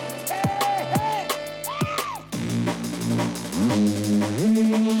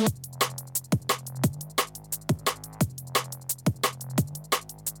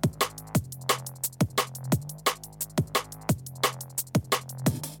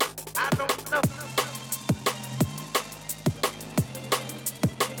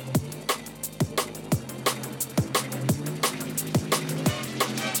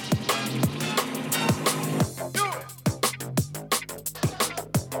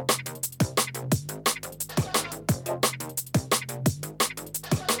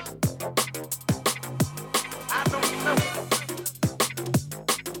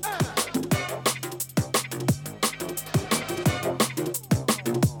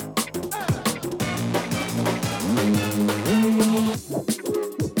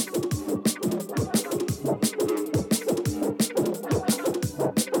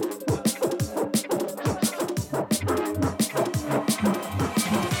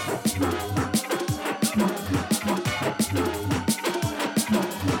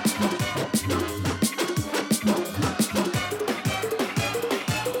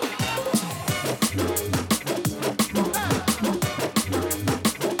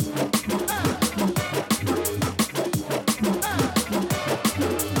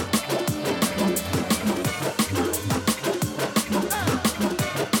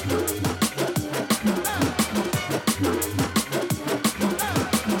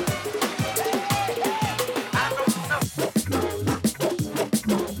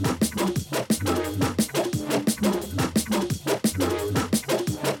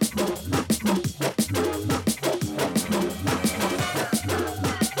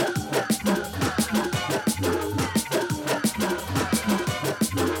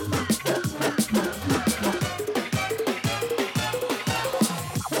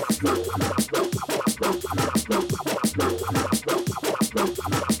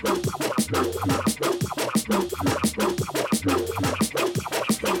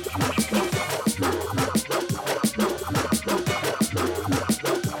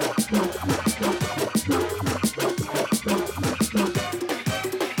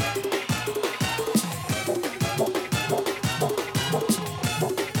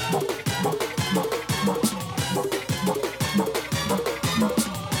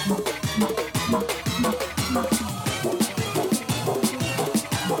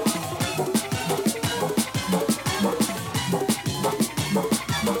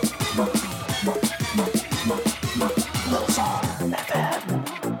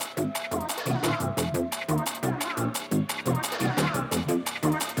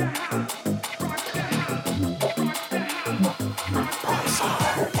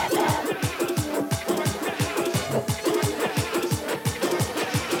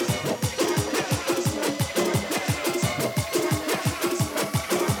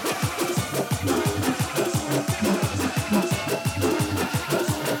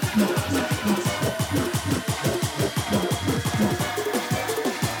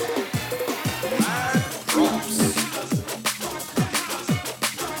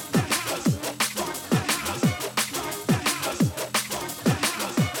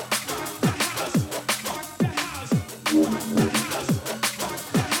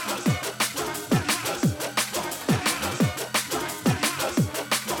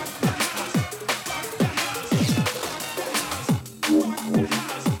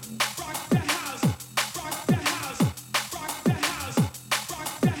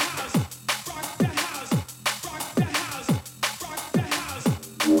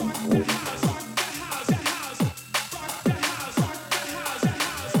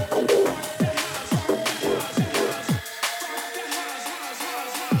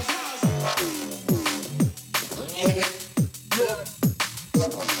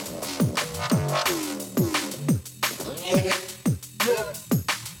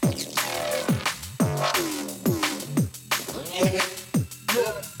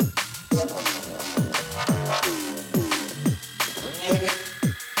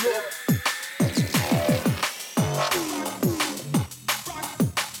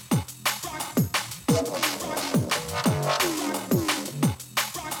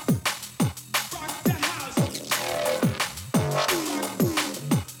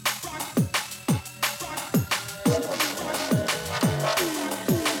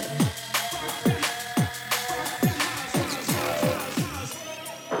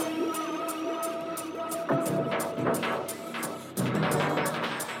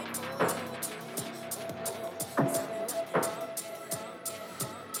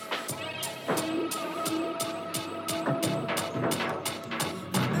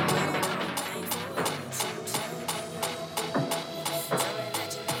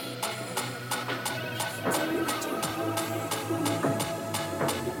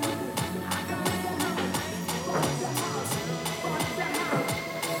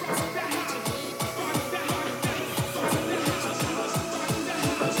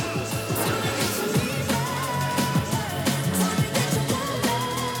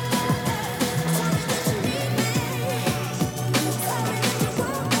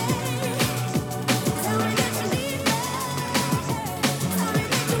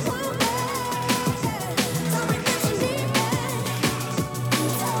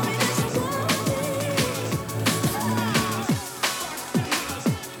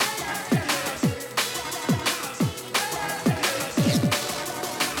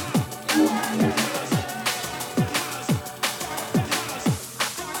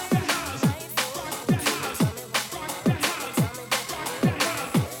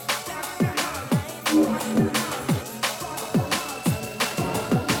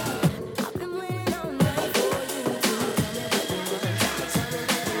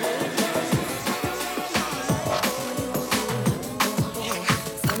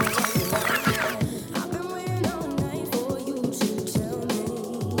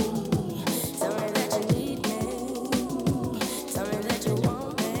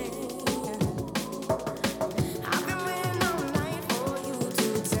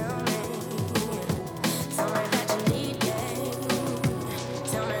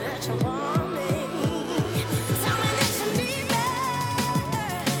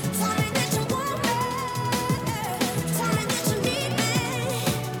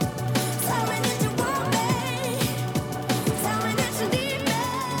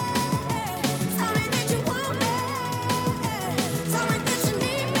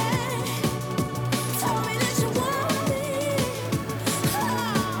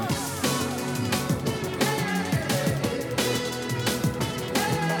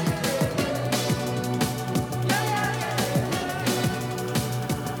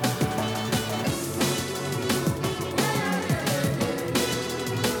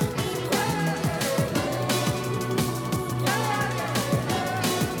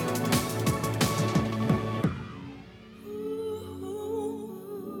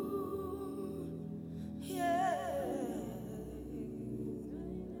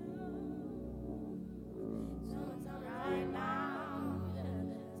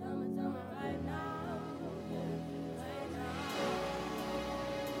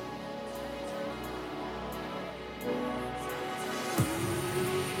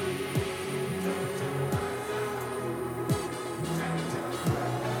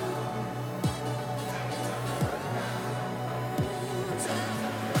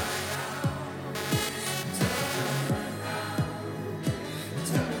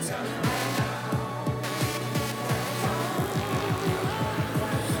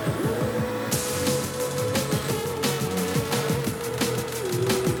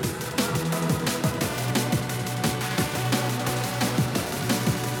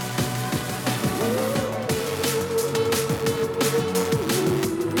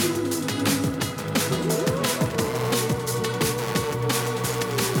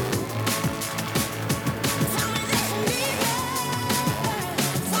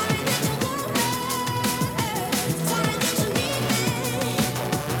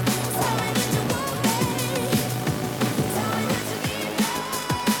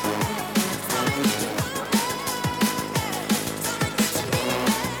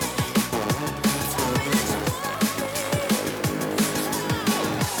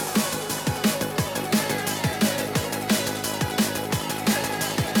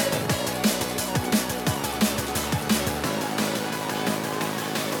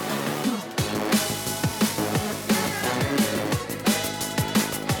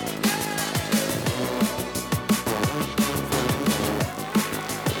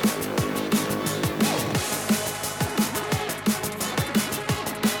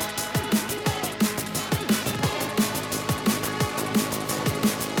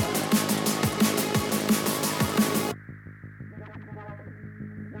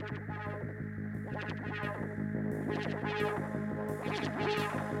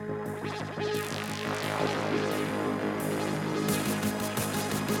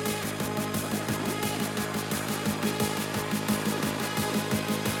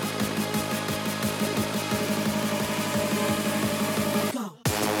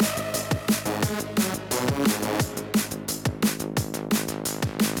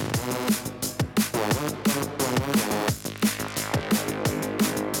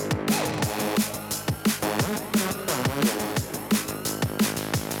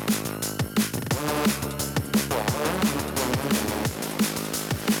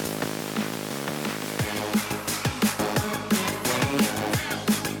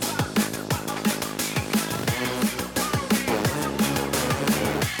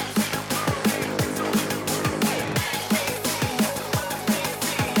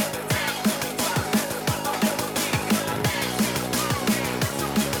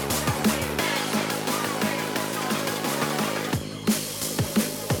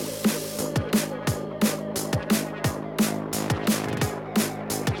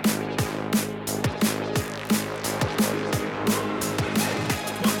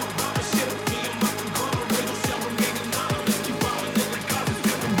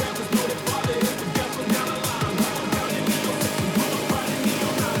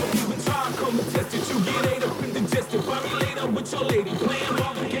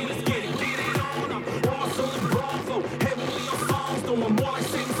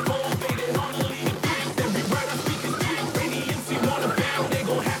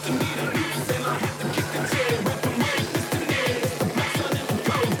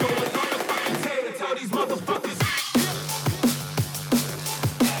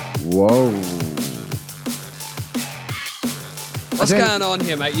 Whoa. What's going on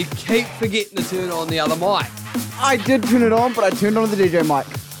here, mate? You keep forgetting to turn on the other mic. I did turn it on, but I turned on the DJ mic.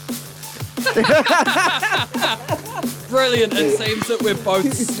 Brilliant. It seems that we're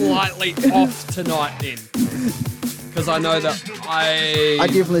both slightly off tonight then. because I know that I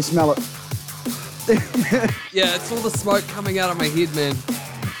definitely smell it. Yeah, it's all the smoke coming out of my head, man.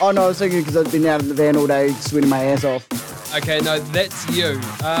 Oh no, I was thinking because I've been out in the van all day sweating my ass off. Okay, no, that's you.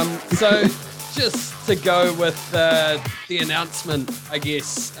 So just to go with the announcement, I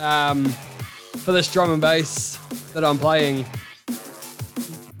guess, for this drum and bass that I'm playing,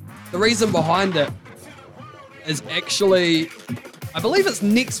 the reason behind it is actually, I believe it's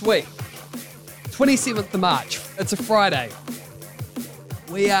next week, 27th of March. It's a Friday.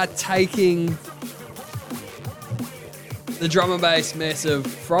 We are taking the drum and bass massive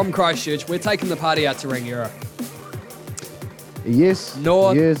from Christchurch. We're taking the party out to Rangiora. Yes.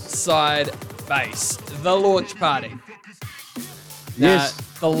 North yes. Side Bass, the launch party. Yes.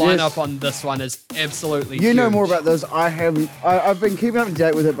 The lineup on this one is absolutely You huge. know more about this. I've been keeping up to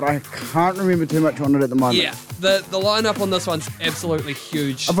date with it, but I can't remember too much on it at the moment. Yeah, the lineup on this one's absolutely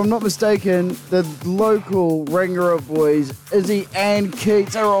huge. If I'm not mistaken, the local Rangiora boys, Izzy and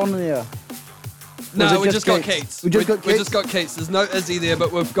Keats, are on there. No, we just got Keats. We just got Keats? We just got Keats. There's no Izzy there,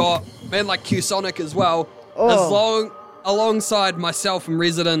 but we've got men like ChCh as well, alongside myself and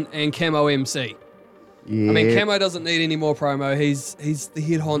Resident and Camo MC. Yeah. I mean, Camo doesn't need any more promo. He's the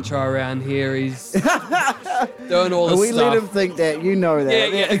head honcho around here. He's doing all this we stuff. let him think that. You know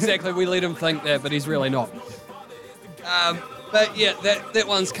that. Yeah, exactly. We let him think that, but he's really not. But yeah, that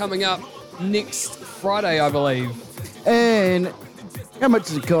one's coming up next Friday, I believe. And how much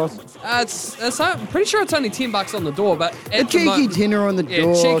does it cost? I'm pretty sure it's only $10 on the door, but A cheeky tenner on the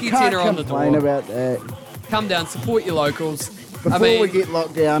door. cheeky Can't tenner on the complain door. about that. Come down, support your locals. Before we get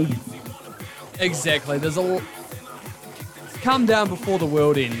locked down. Exactly. Come down before the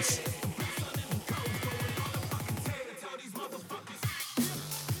world ends.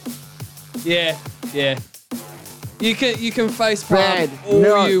 Yeah. You can face palm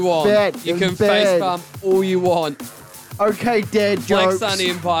all you want. You can face palm all you want. Okay, dad Black jokes. Sun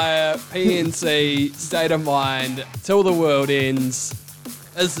Empire, PNC, State of Mind, Till the World Ends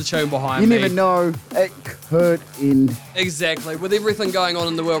is the tune behind me. You never know. It could end. Exactly. With everything going on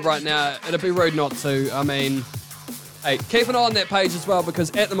in the world right now, it'd be rude not to. I mean, hey, keep an eye on that page as well, because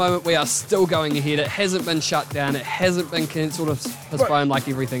at the moment we are still going ahead. It hasn't been shut down. It hasn't been cancelled or postponed like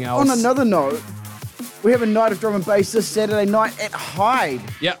everything else. On another note, we have a night of drum and bass this Saturday night at Hyde.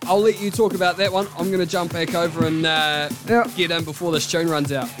 Yeah, I'll let you talk about that one. I'm going to jump back over and get in before this tune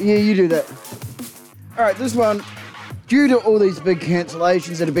runs out. Yeah, you do that. All right, this one, due to all these big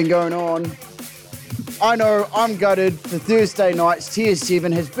cancellations that have been going on, I know I'm gutted for Thursday night's Tier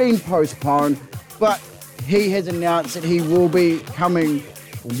 7 has been postponed, but he has announced that he will be coming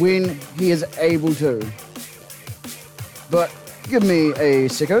when he is able to. But give me a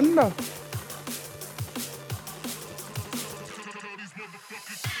second.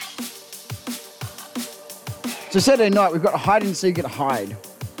 So Saturday night, we've got hide and seek at Hyde.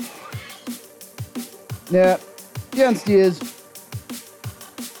 Now, downstairs,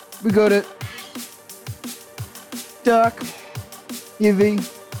 we got it. Dark, heavy,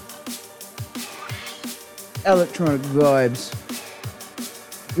 electronic vibes.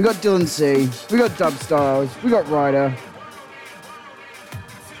 We got Dylan C, we got Dub Styles, we got Ryder.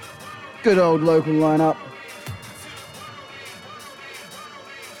 Good old local lineup.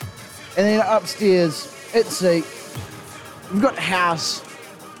 And then upstairs, at Seek, we've got House,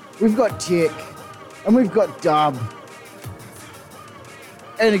 we've got Tech, and we've got Dub.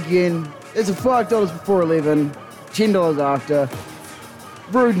 And again, it's a $5 before 11, $10 after.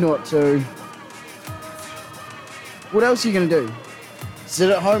 Rude not to. What else are you going to do? Sit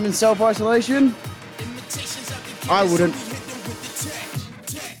at home in self-isolation? I wouldn't.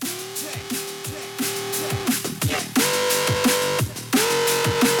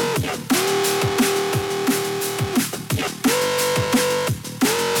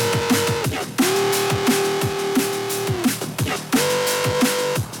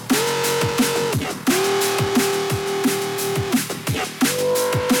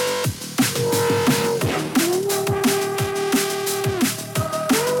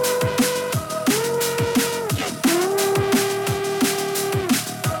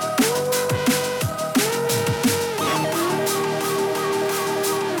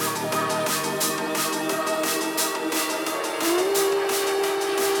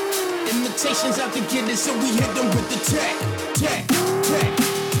 Imitations out to get it, so we hit them with the tech.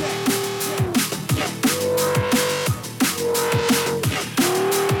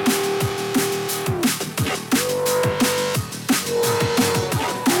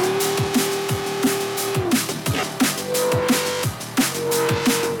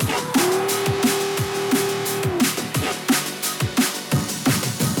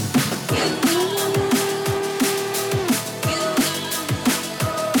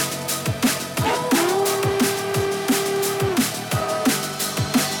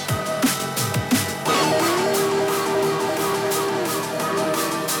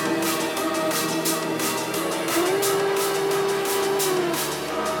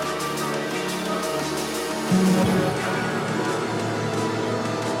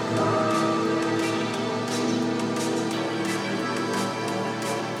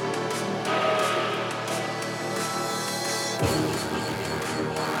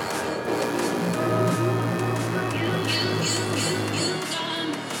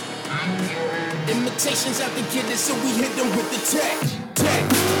 Imitations out to get it, so we hit them with the tech.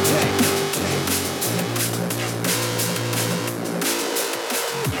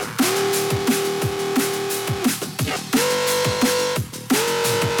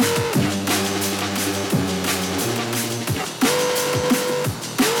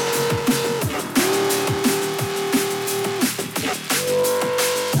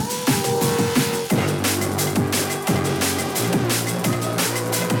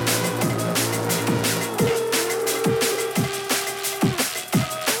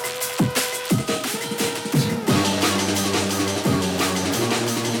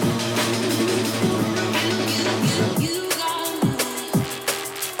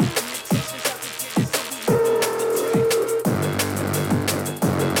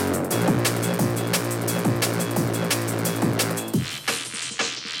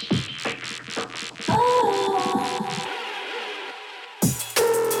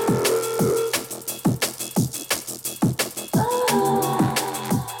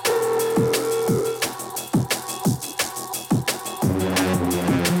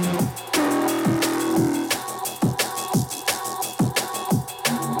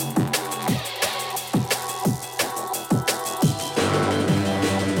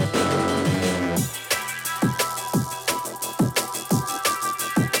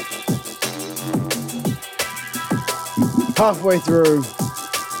 Halfway through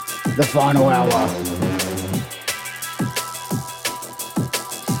the final hour.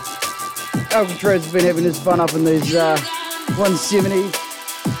 Alcatraz has been having his fun up in these 170s.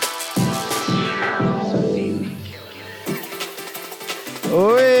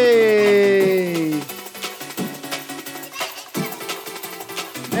 Oi!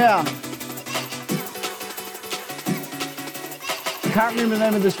 Now, can't remember the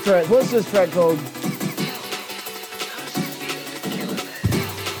name of this track. What's this track called?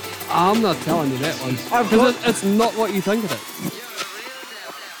 I'm not telling you that one. Because it's not what you think it is.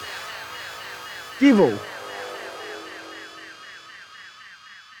 Devil.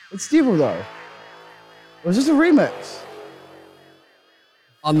 It's Devil though. Or is this a remix?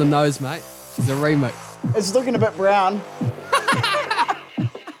 On the nose, mate. It's a remix. It's looking a bit brown.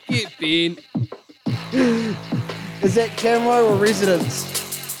 Get Ben. Is that Camo or Residence?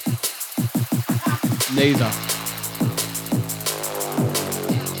 Neither.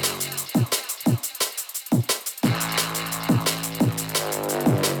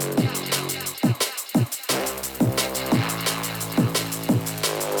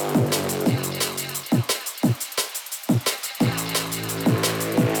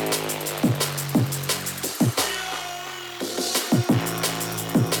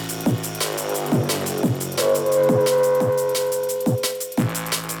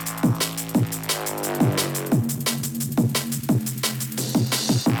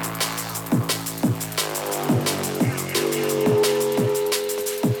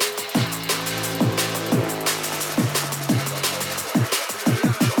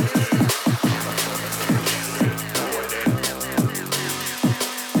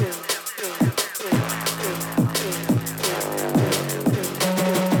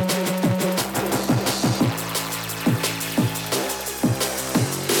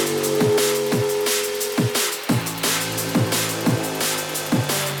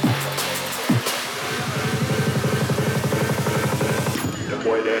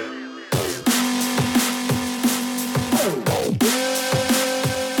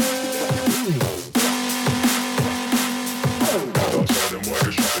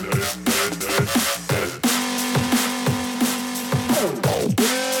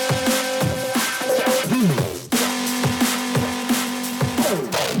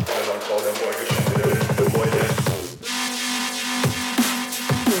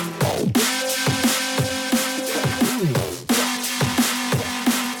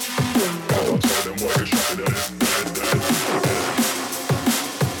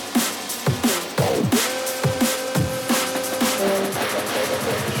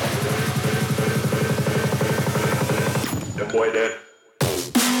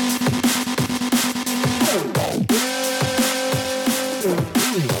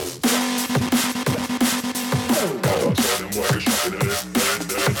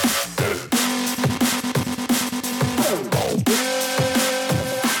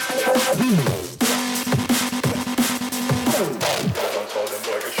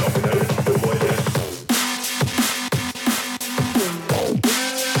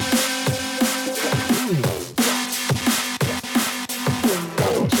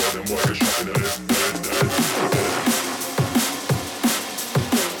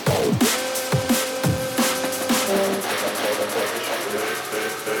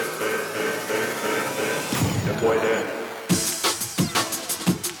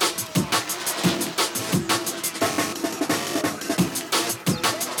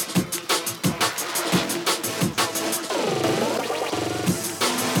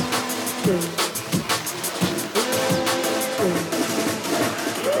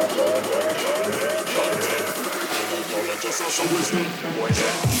 Right,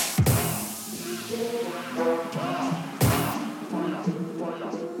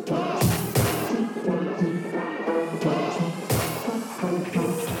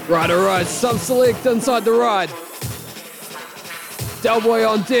 alright, subselect inside the ride. Delboy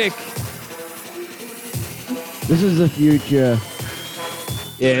on deck. This is the future.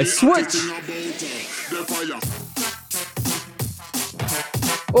 Yeah, switch.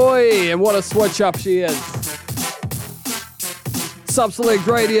 Oi, and what a switch up she is. Subselect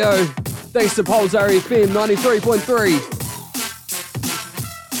Radio, thanks to Pulzar FM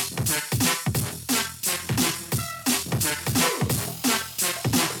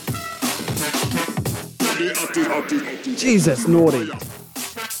Jesus, naughty.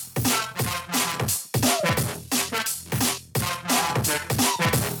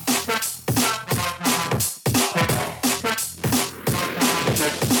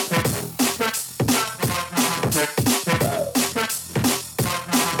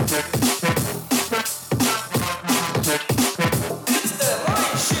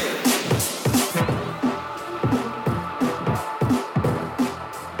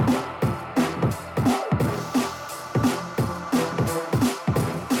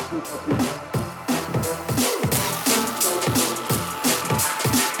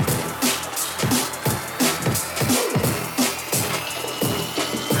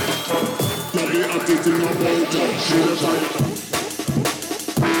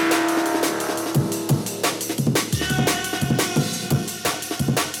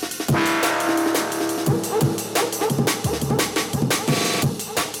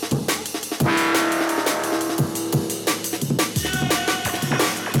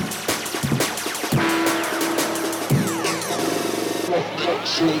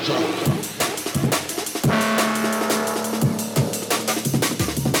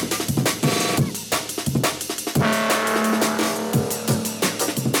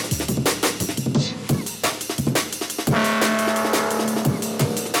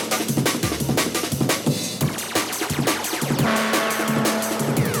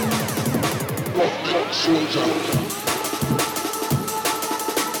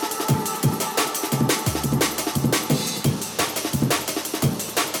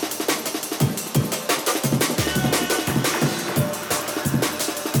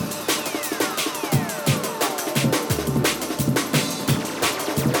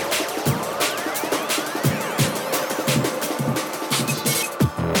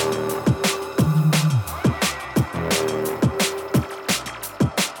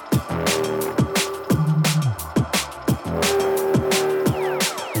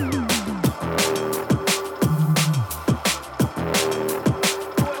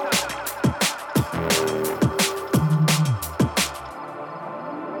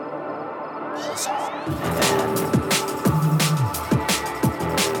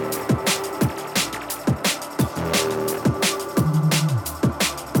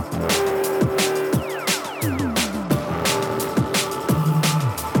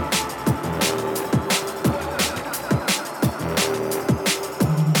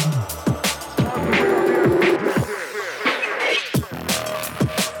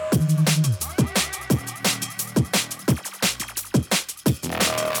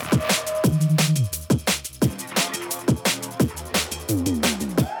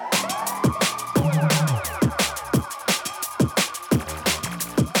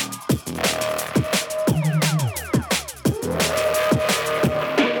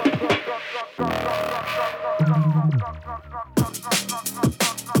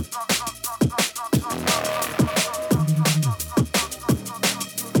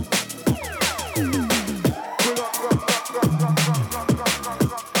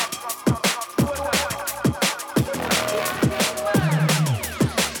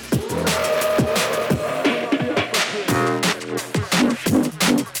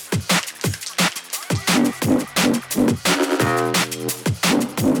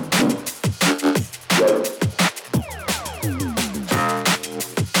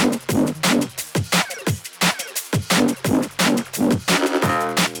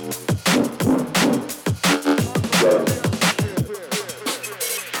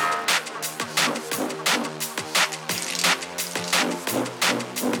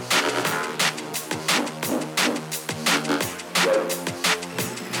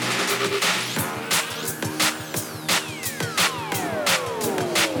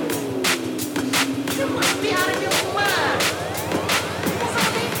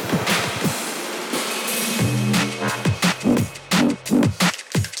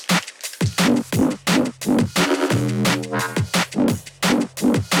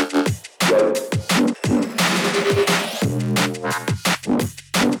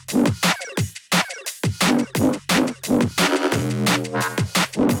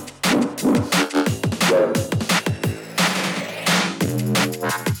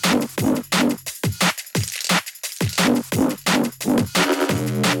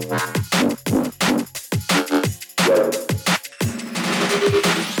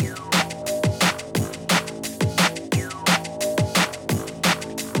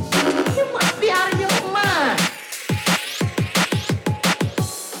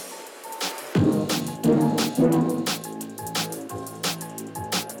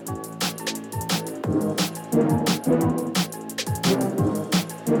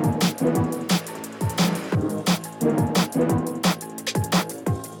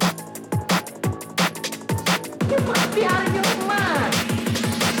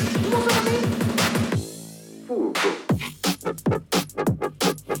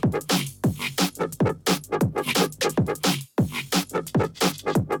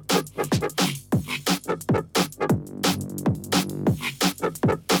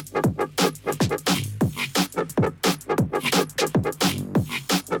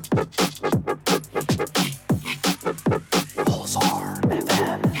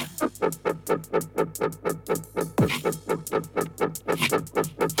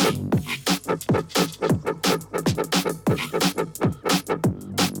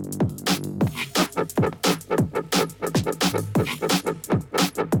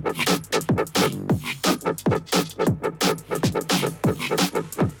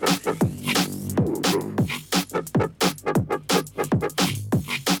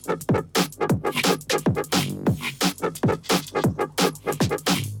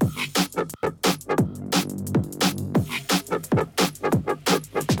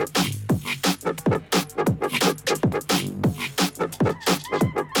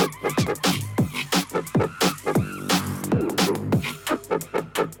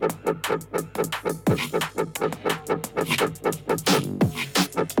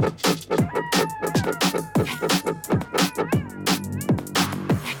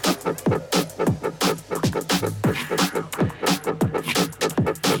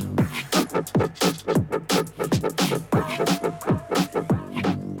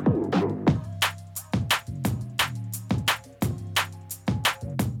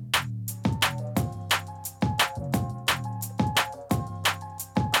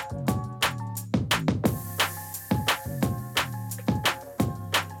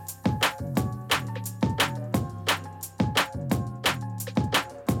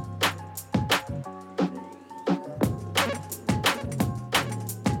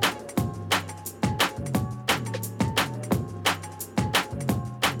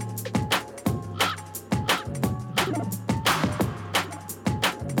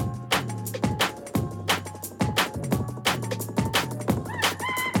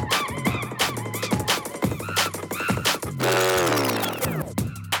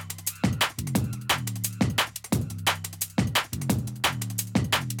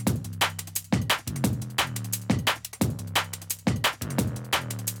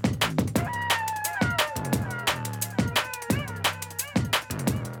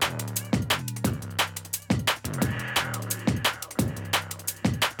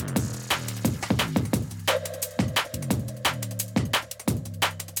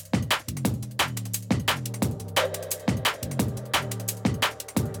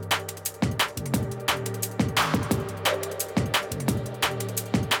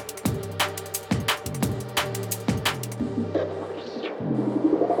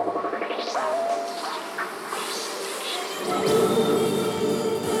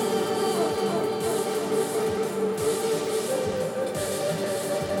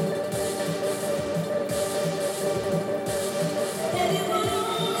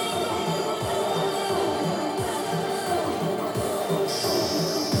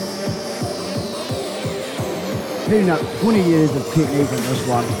 Peanut, 20 years of technique in this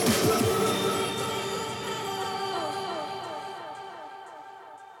one.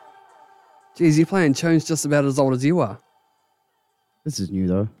 Geez, you're playing tunes just about as old as you are. This is new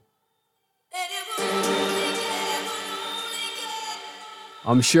though.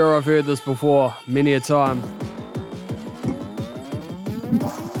 I'm sure I've heard this before, many a time.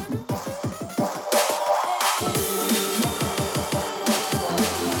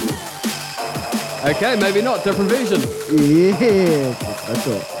 Okay, maybe not, different version. Yeah, that's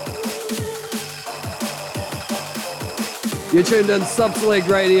it. You're tuned in Subselect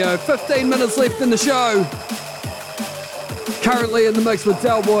Radio, 15 minutes left in the show. Currently in the mix with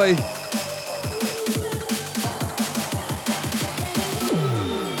Delboy.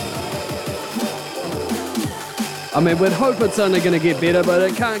 I mean, we'd hope it's only going to get better, but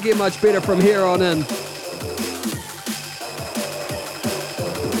it can't get much better from here on in.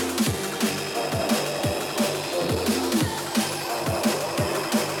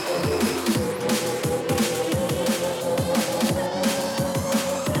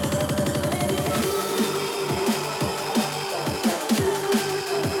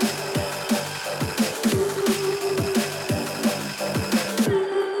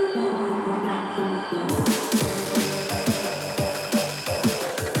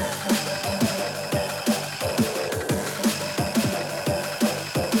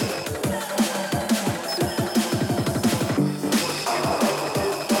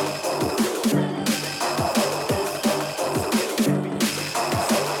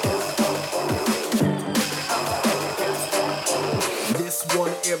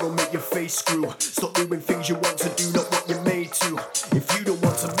 face screw. Stop doing things you want to do, not what you're made to. If you don't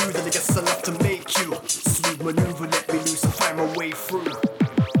want to move, then I guess I'll have to make you. Smooth maneuver, let me loose and find my way through.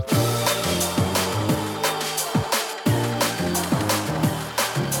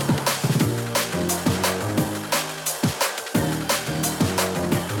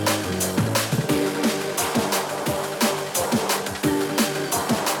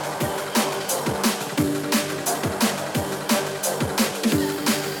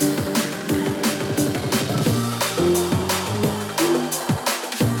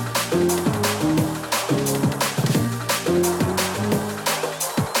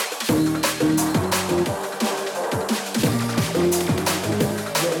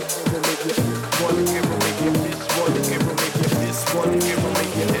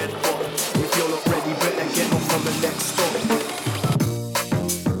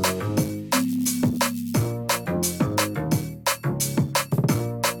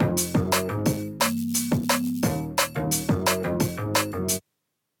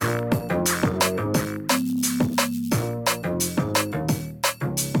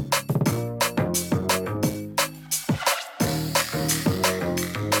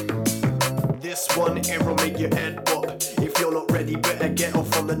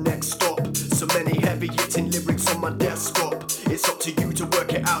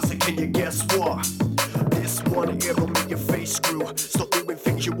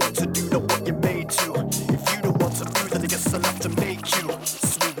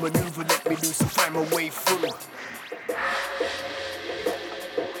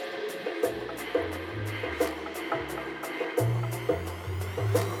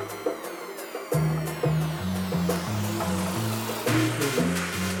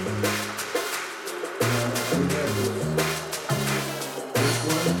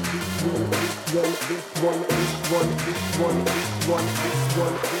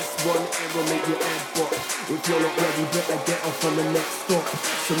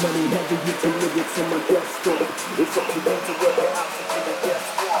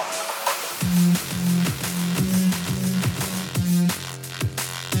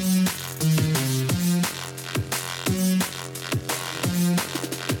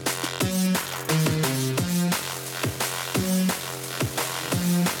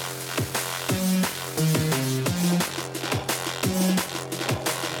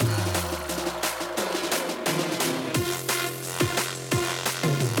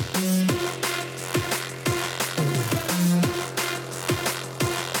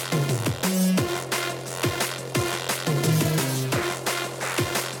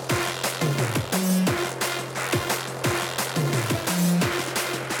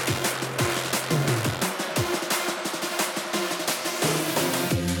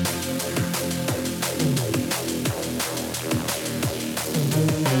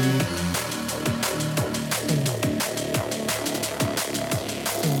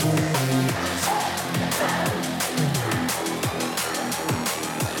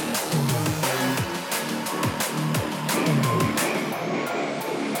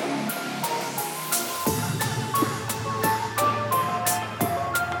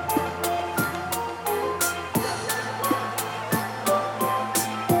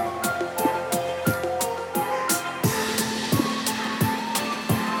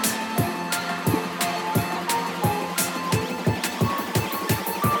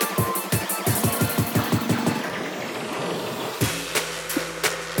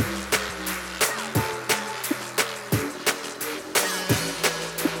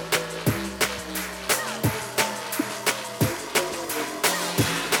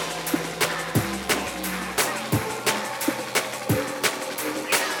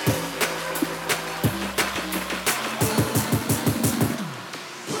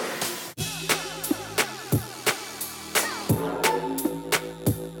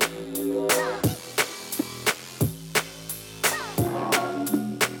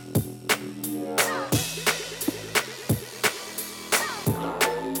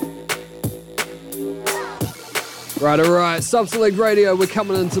 Right, all right. Subselect Radio, we're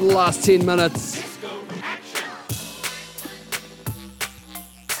coming into the last 10 minutes.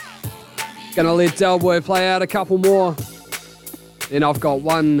 Gonna let Delboy play out a couple more. Then I've got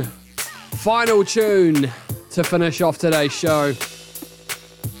one final tune to finish off today's show.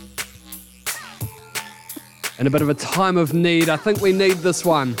 In a bit of a time of need. I think we need this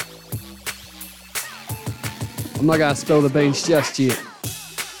one. I'm not gonna spill the beans just yet.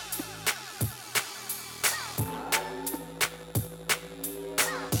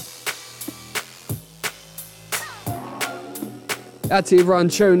 Out to everyone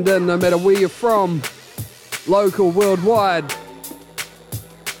tuned in, no matter where you're from, local, worldwide.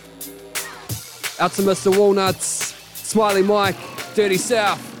 Out to Mr. Walnuts, Smiley Mike, Dirty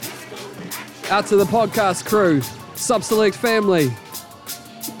South. Out to the podcast crew, Subselect family.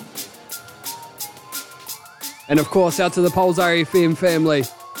 And of course, out to the Pulzar FM family.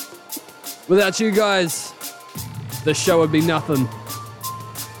 Without you guys, the show would be nothing.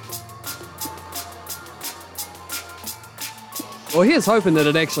 Well, here's hoping that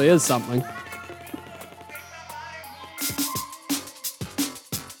it actually is something.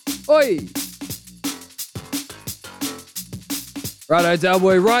 Oi! Righto,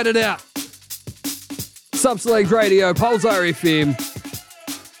 Delboy, write it out. Subselect Radio, Pulzar FM.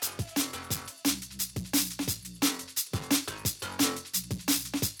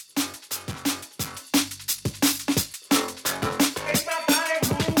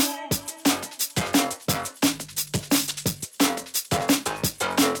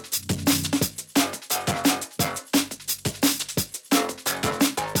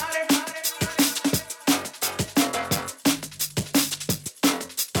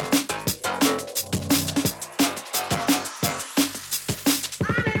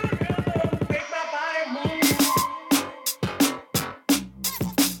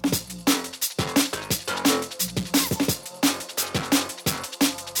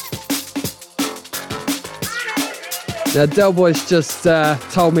 Now, Delboy's just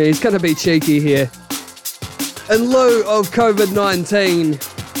told me he's going to be cheeky here. In lieu of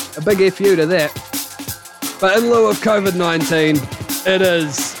COVID-19, a big F you to that. But in lieu of COVID-19, it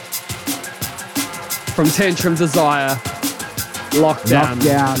is from Tantrum Desire, Lockdown.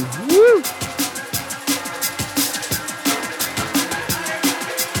 Lockdown. Woo!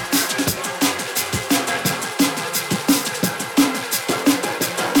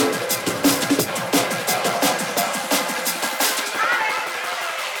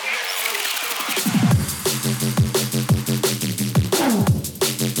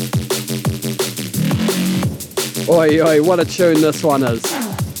 Oi, oi, what a tune this one is.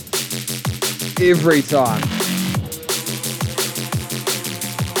 Every time.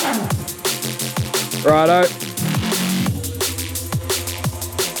 Righto.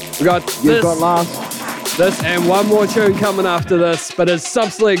 We got You've got last. this and one more tune coming after this, but it's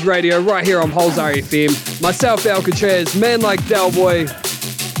Subselect Radio right here on Pulzar FM. Myself, Alkatraz, man like Delboy.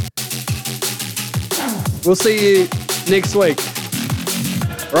 We'll see you next week.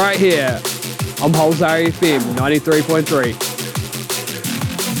 Right here on Pulzar FM 93.3.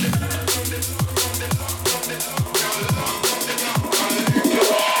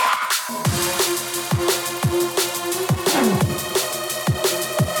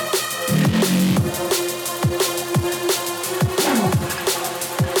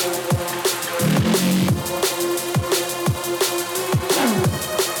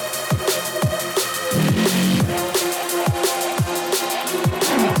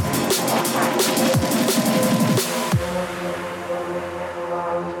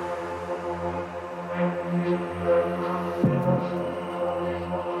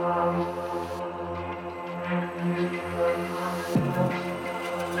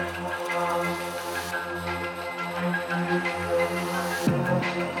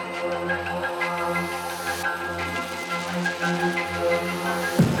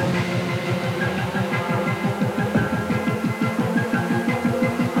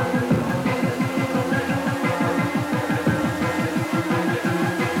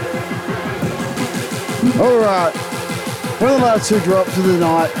 Alright, one of the last two drops of the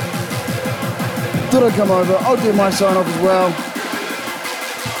night. Thought I'd come over, I'll do my sign off as well.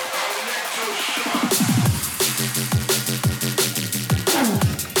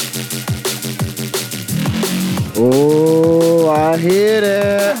 Oh, I hear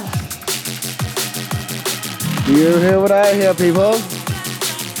it. Do you hear what I hear, people?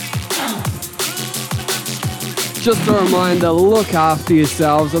 Just a reminder, look after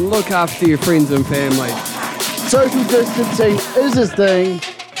yourselves and look after your friends and family. Social distancing is a thing,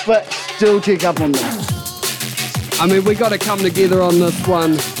 but still check up on them. I mean, we got to come together on this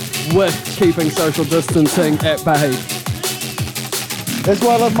one with keeping social distancing at bay. That's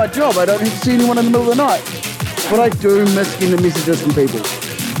why I love my job. I don't have to see anyone in the middle of the night. But I do miss getting the messages from people.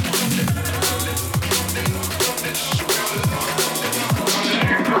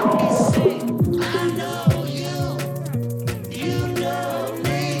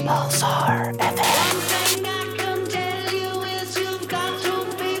 Pulsar FM.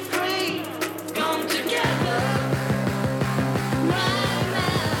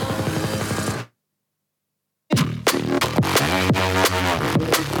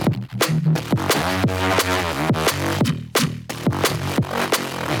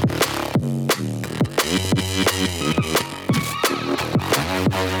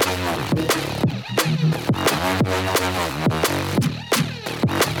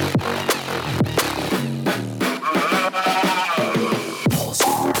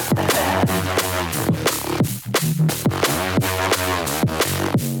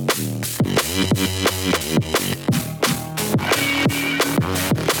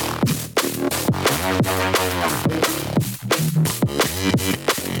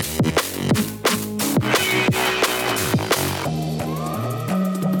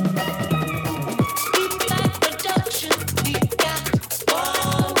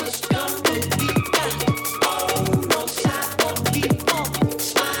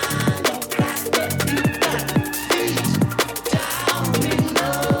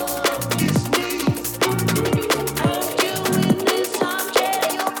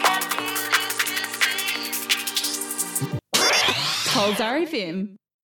 Pulzar FM.